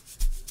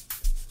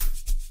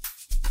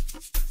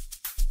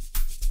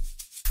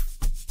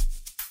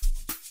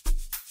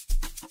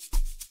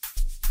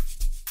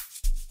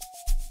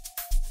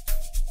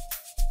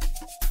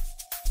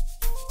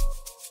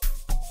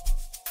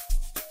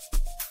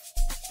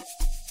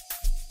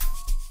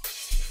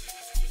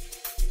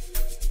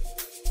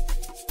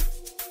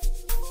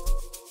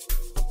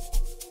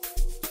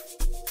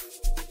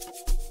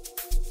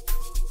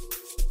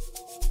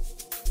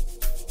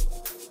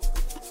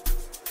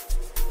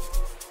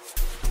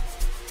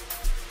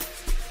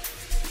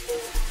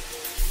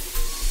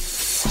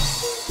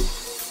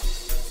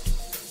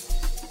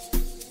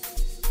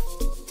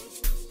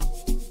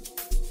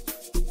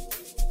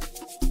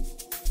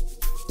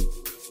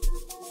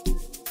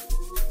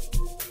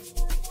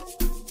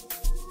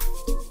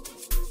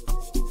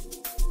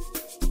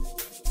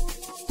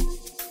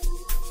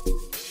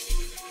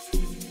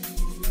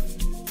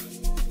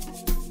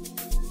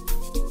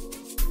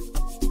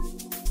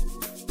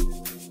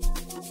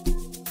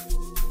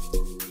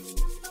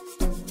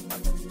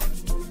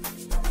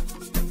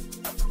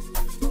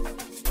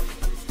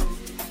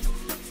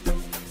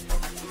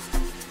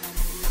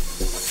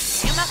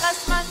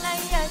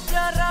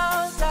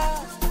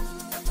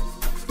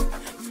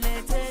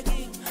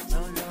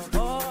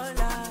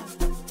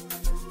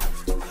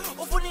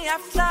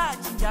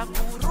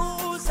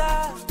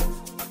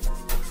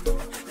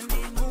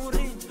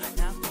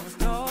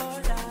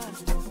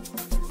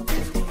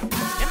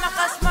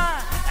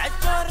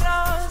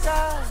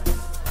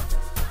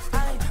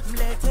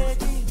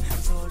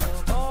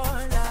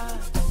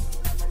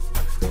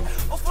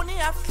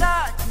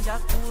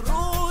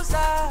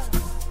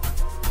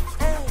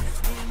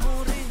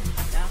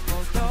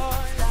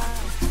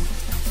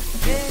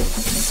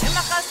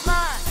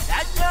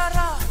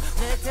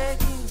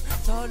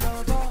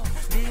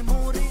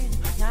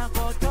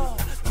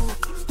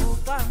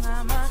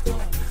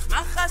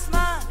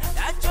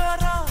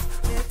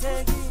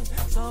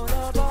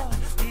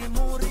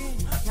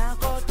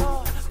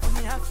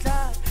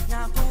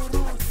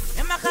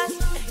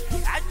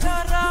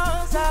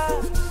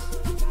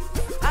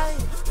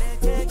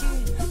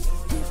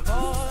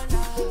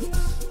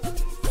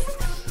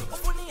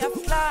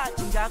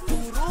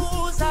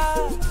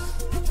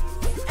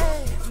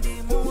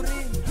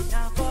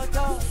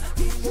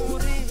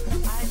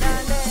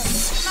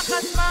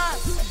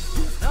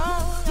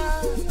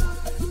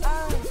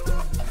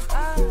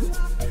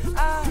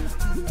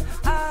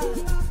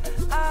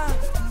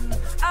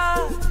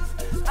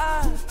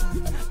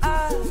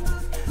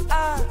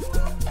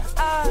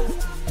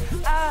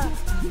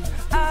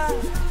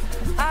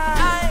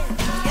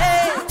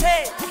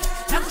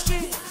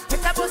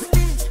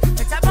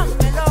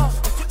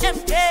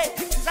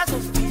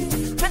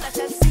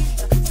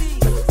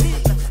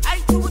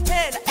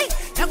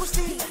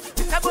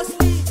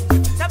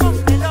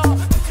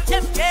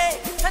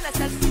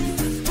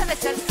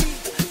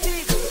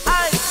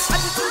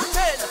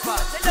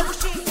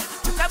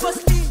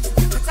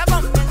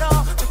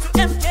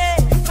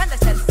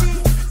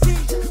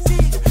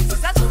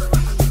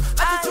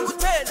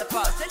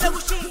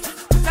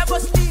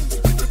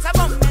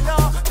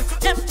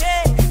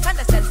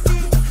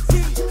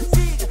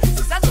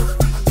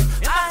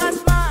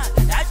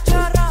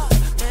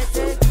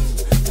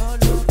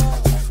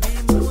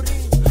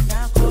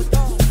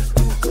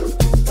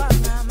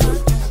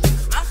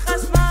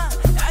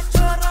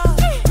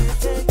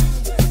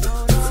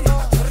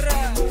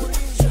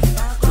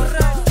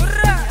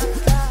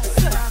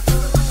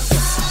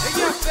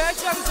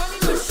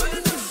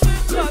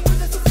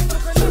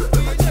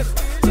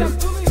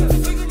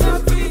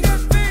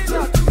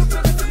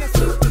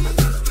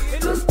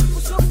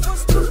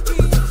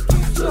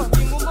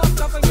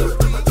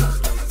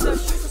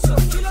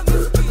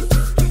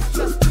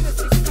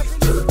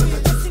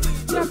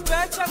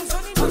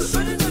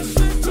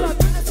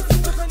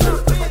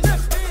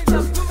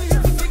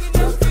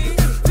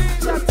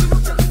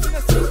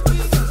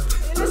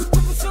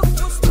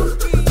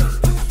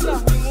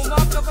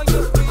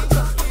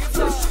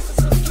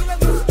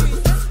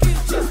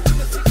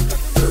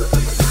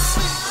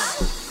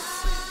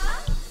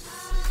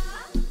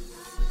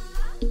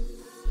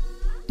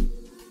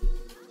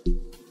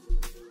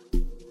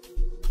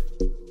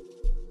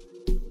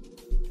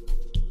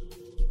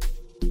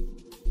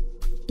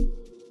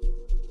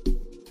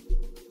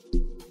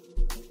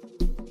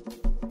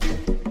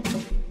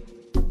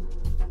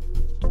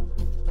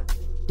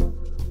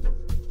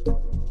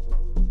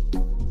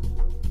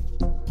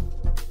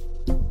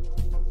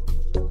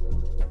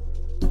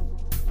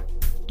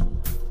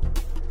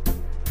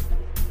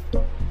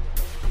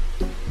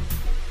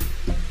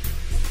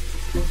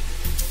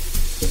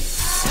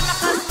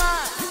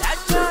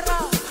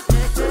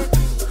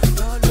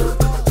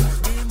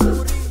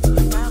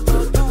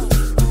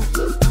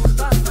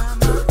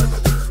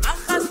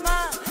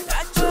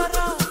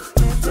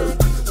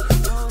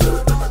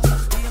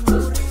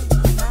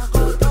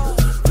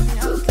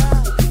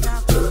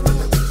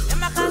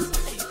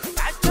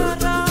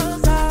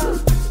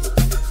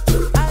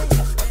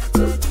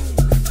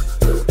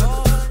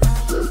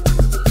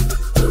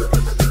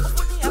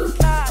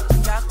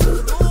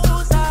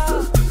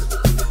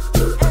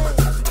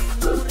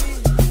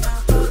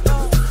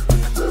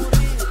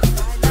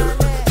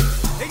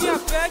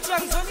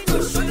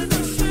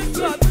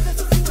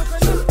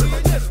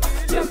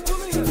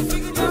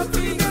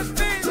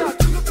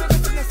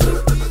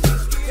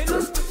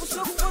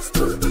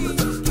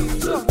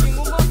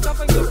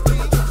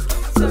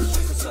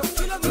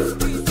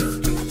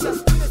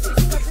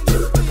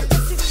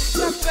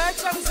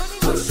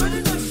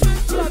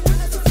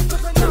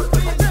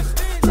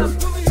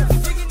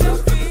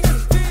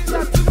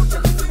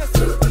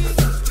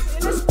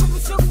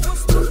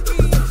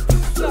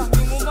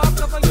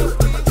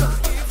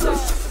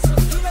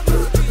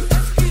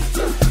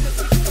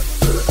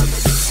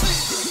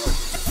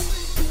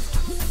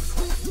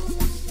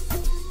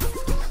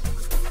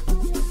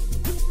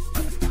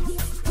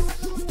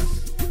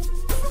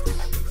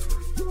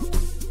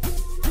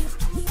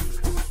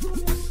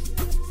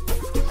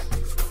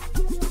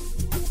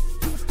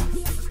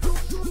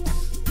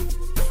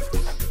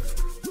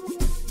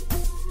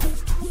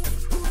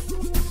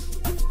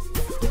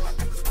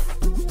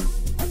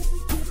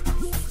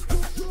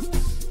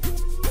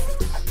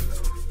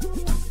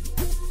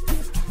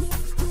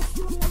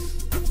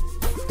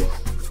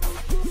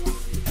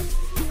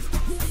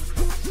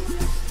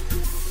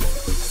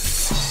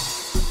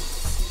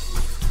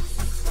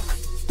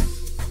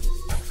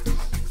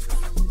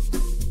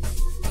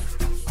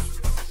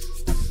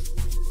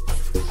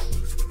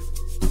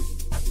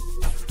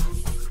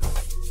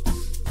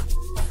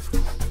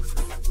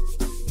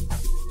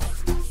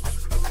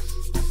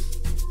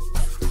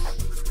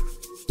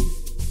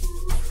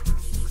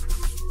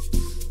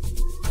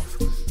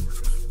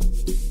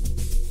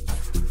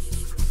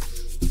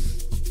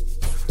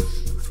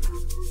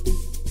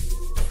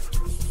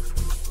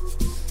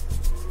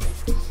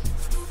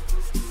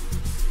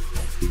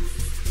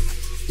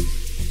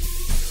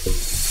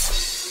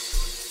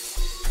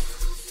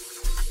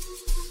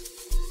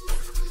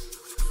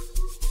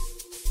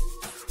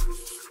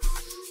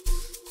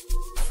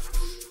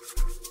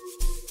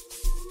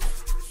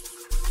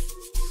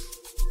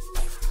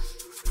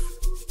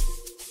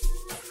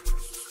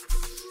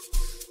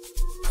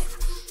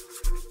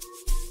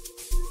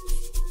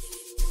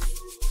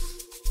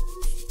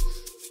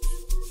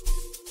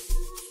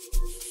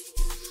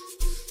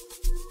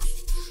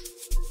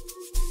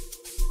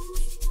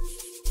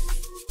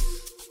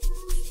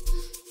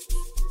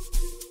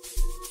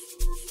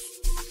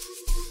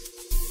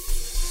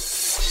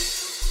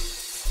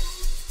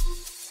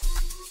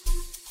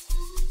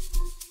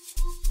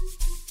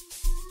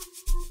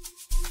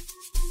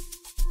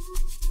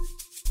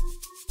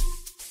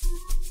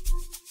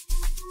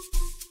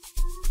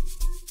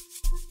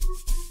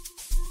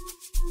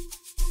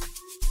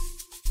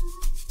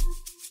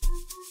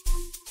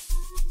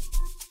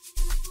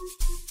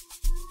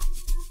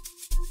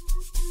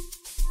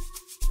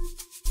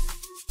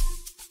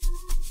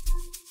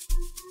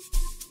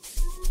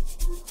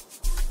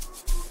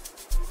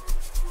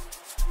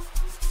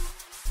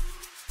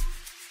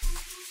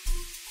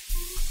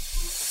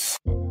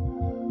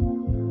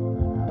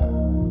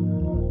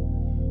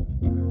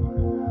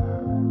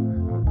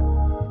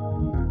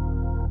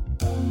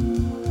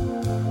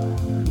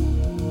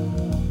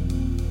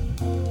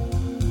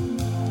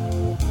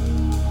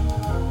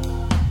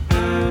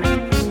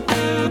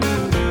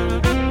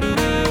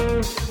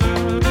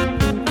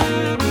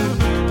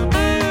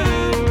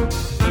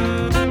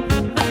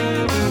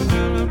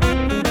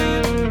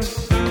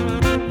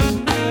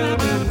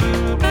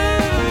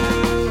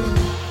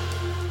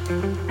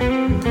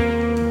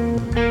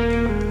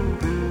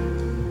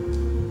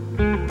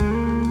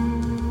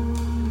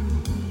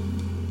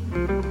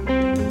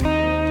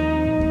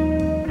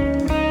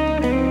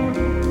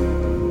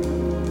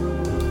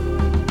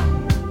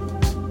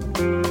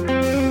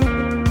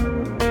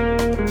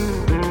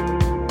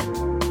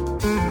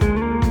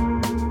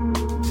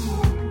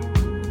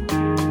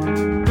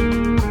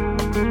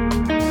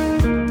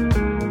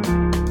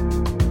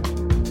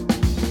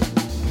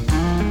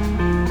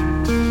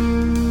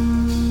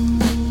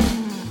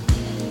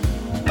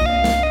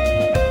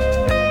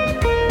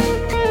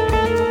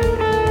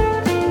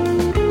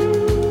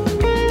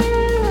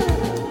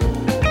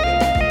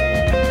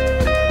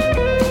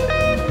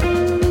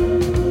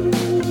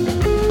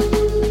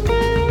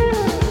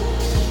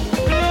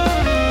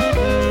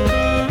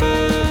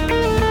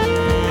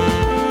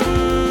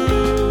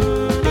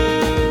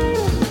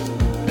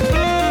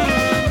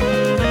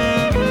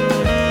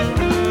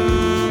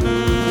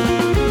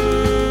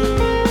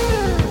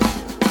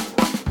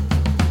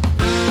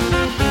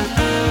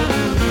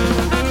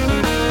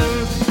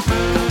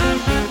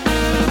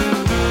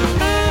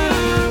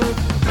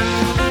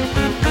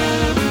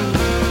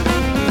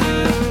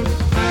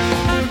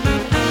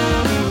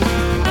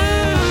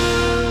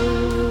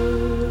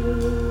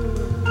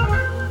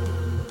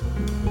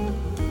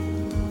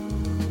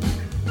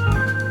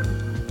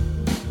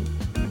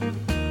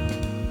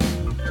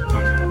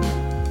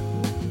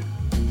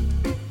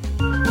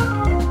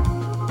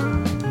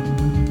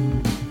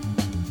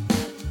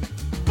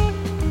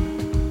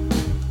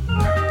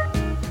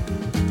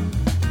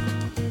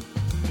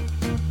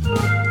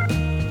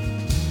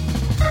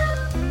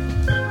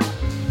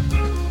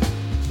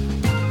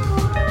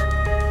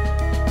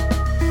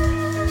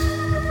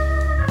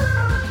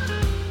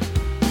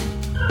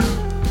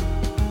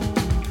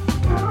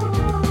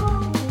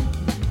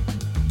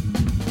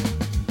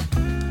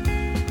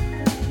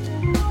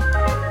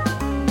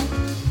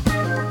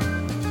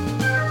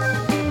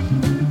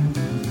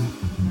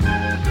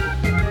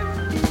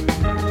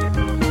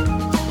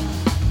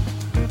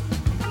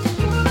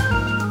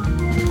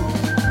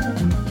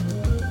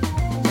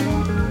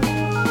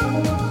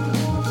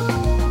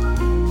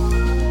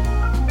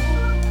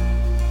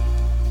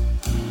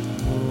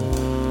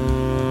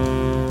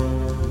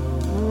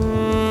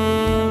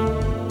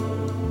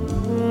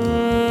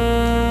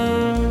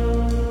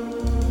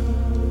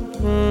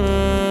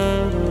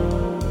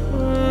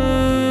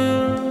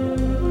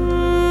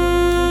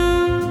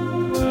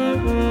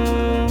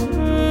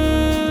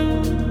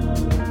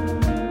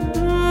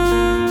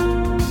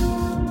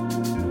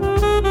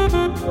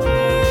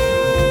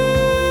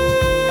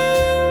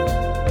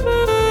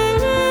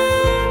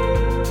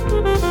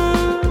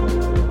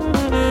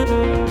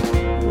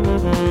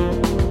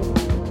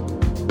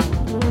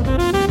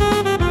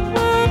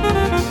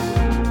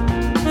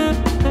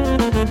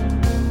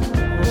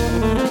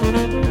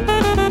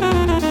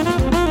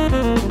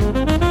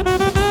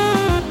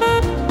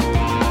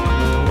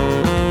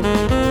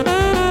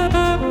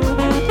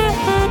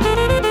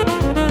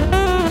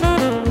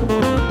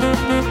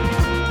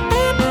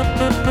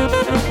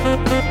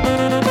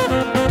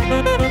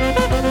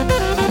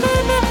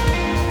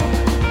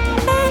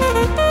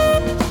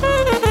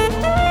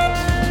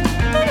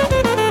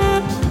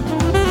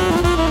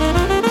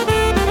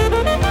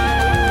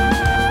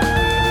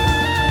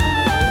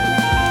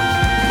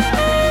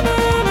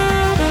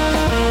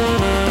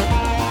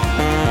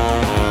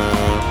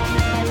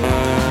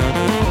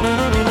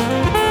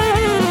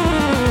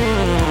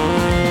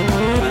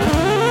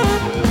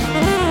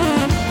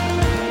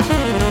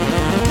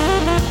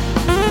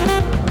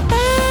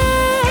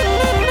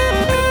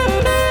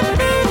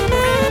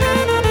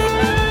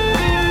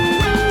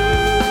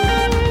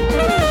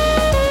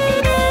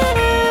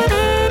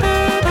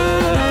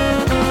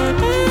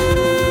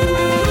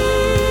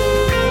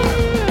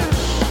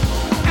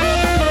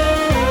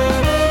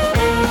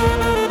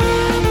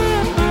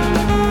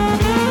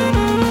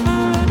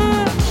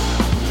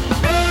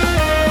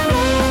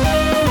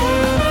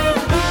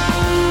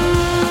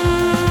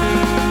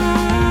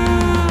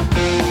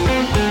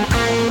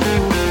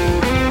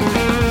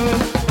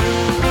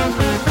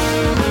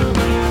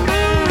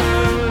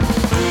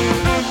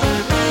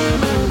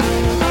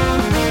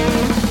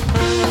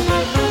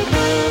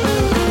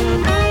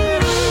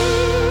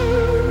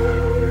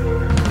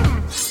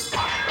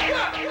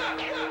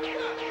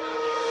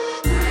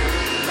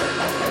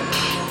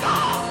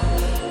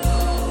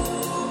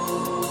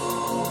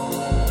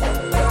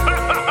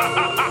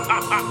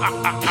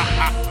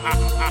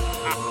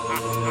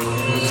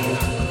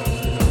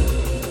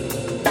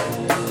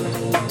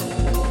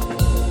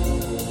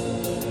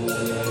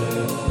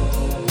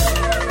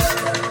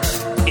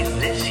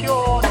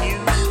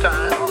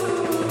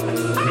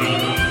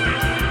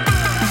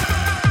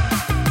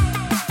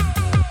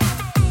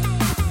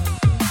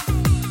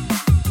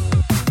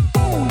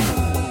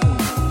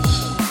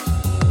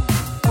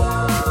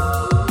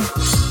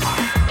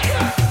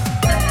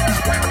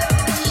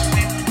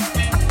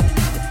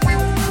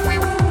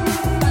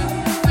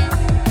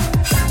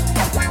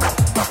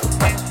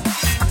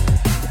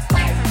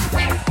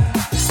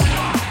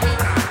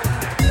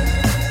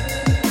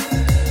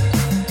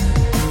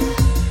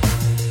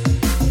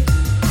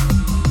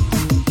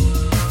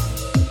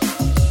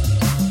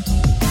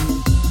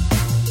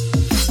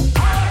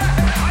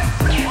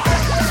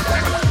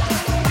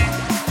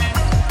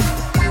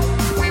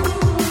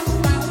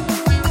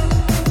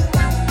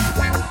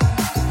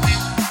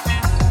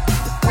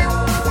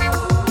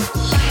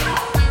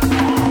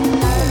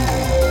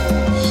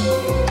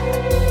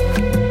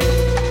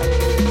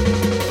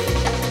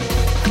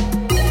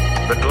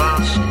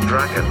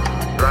 dragon,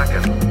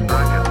 dragon,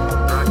 dragon,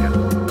 dragon,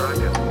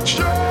 dragon.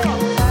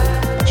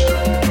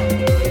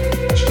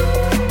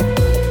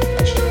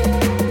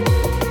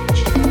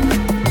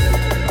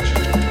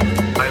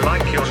 I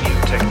like your new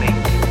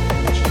technique,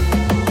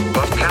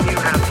 but can you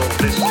handle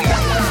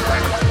this?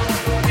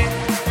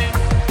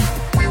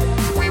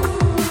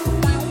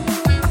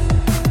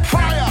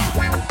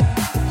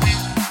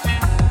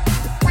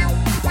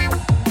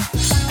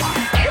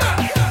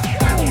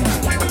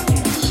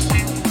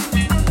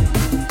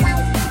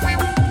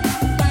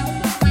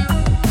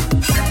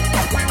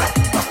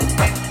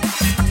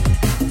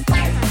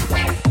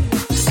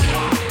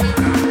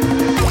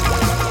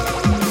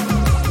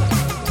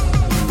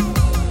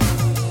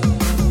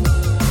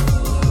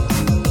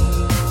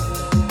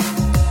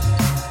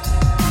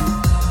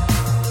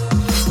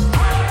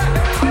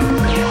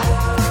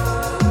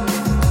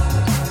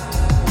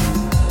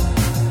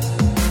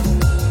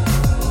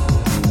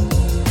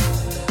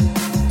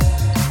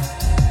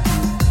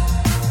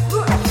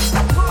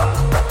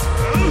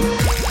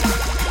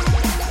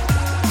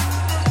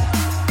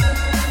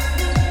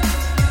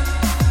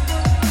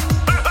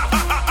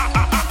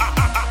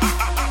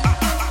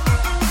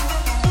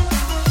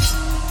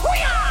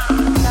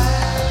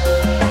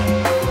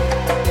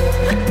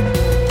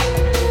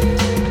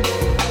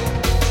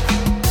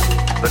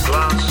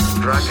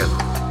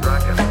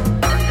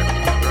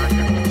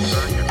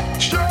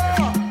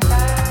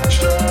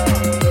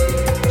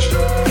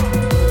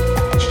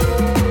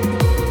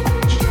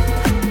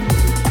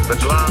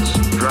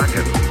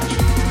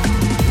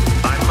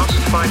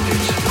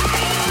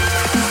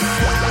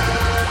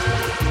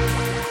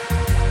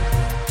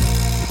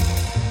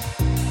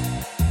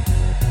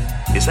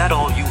 Is that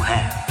all you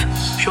have?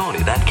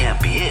 Surely that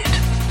can't be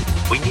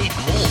it. We need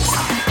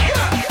more.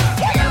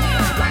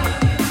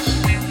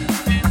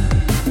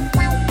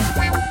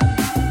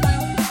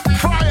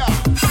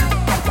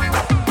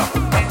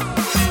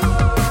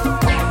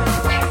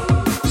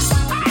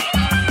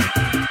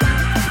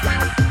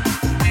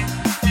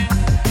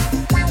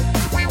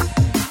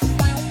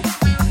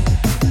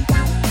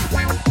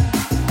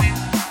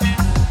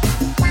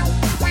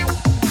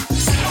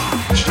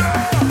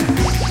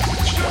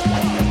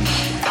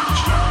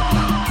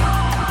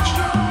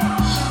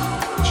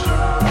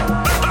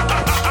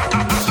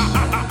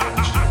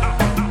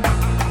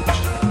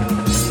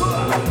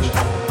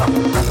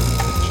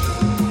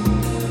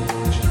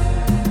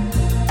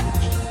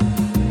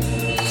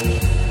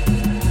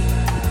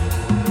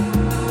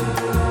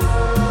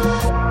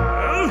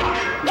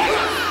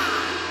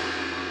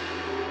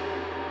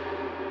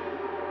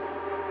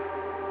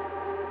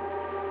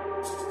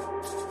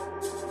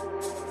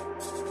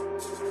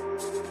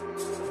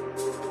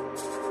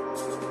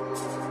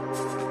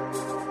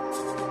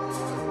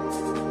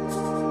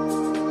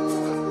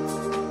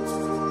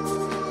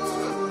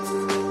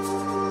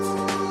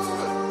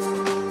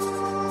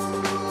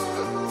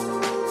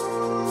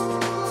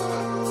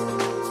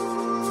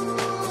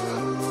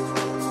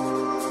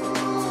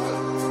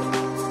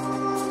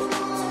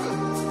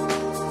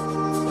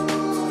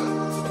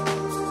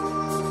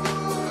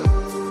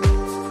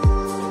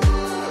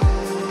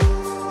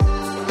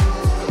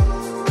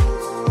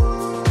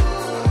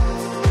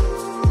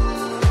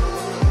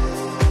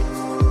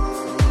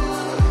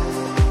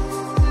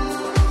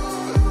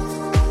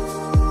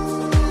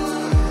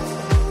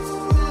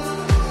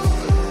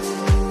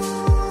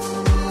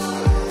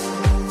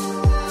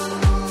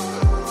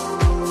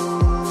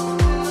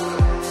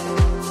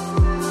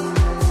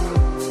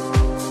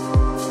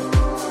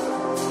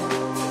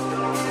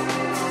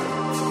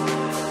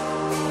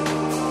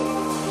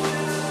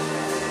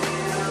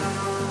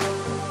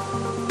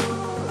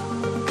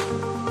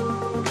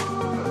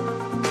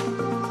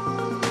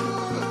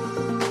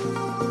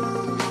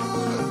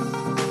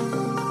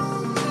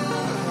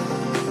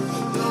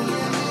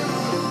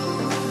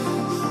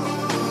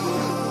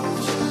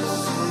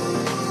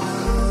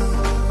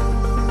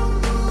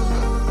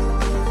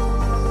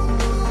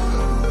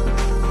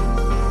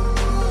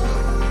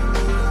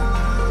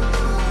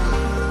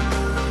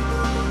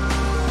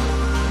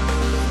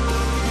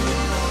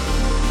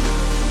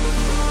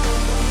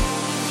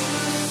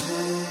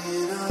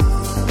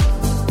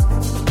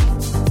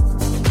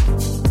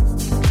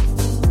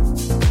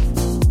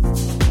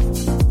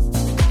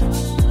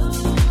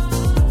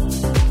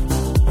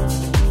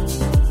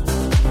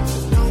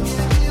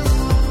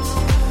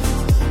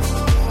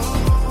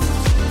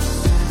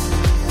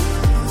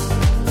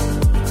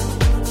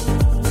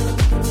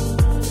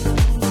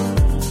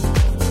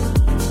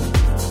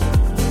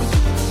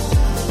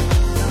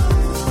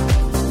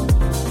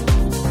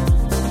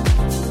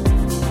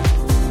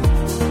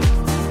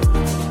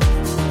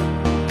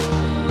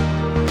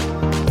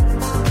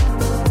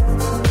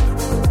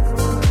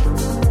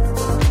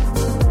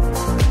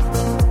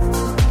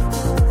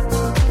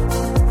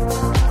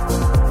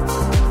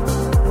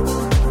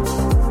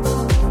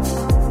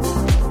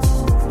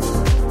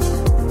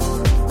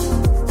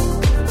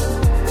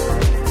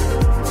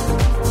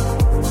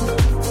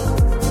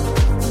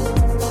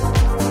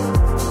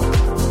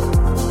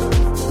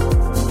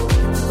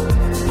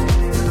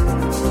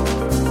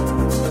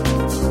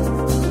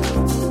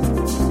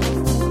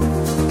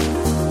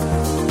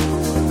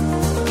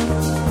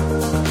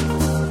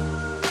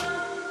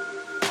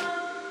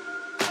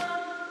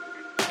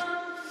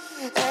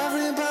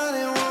 Everybody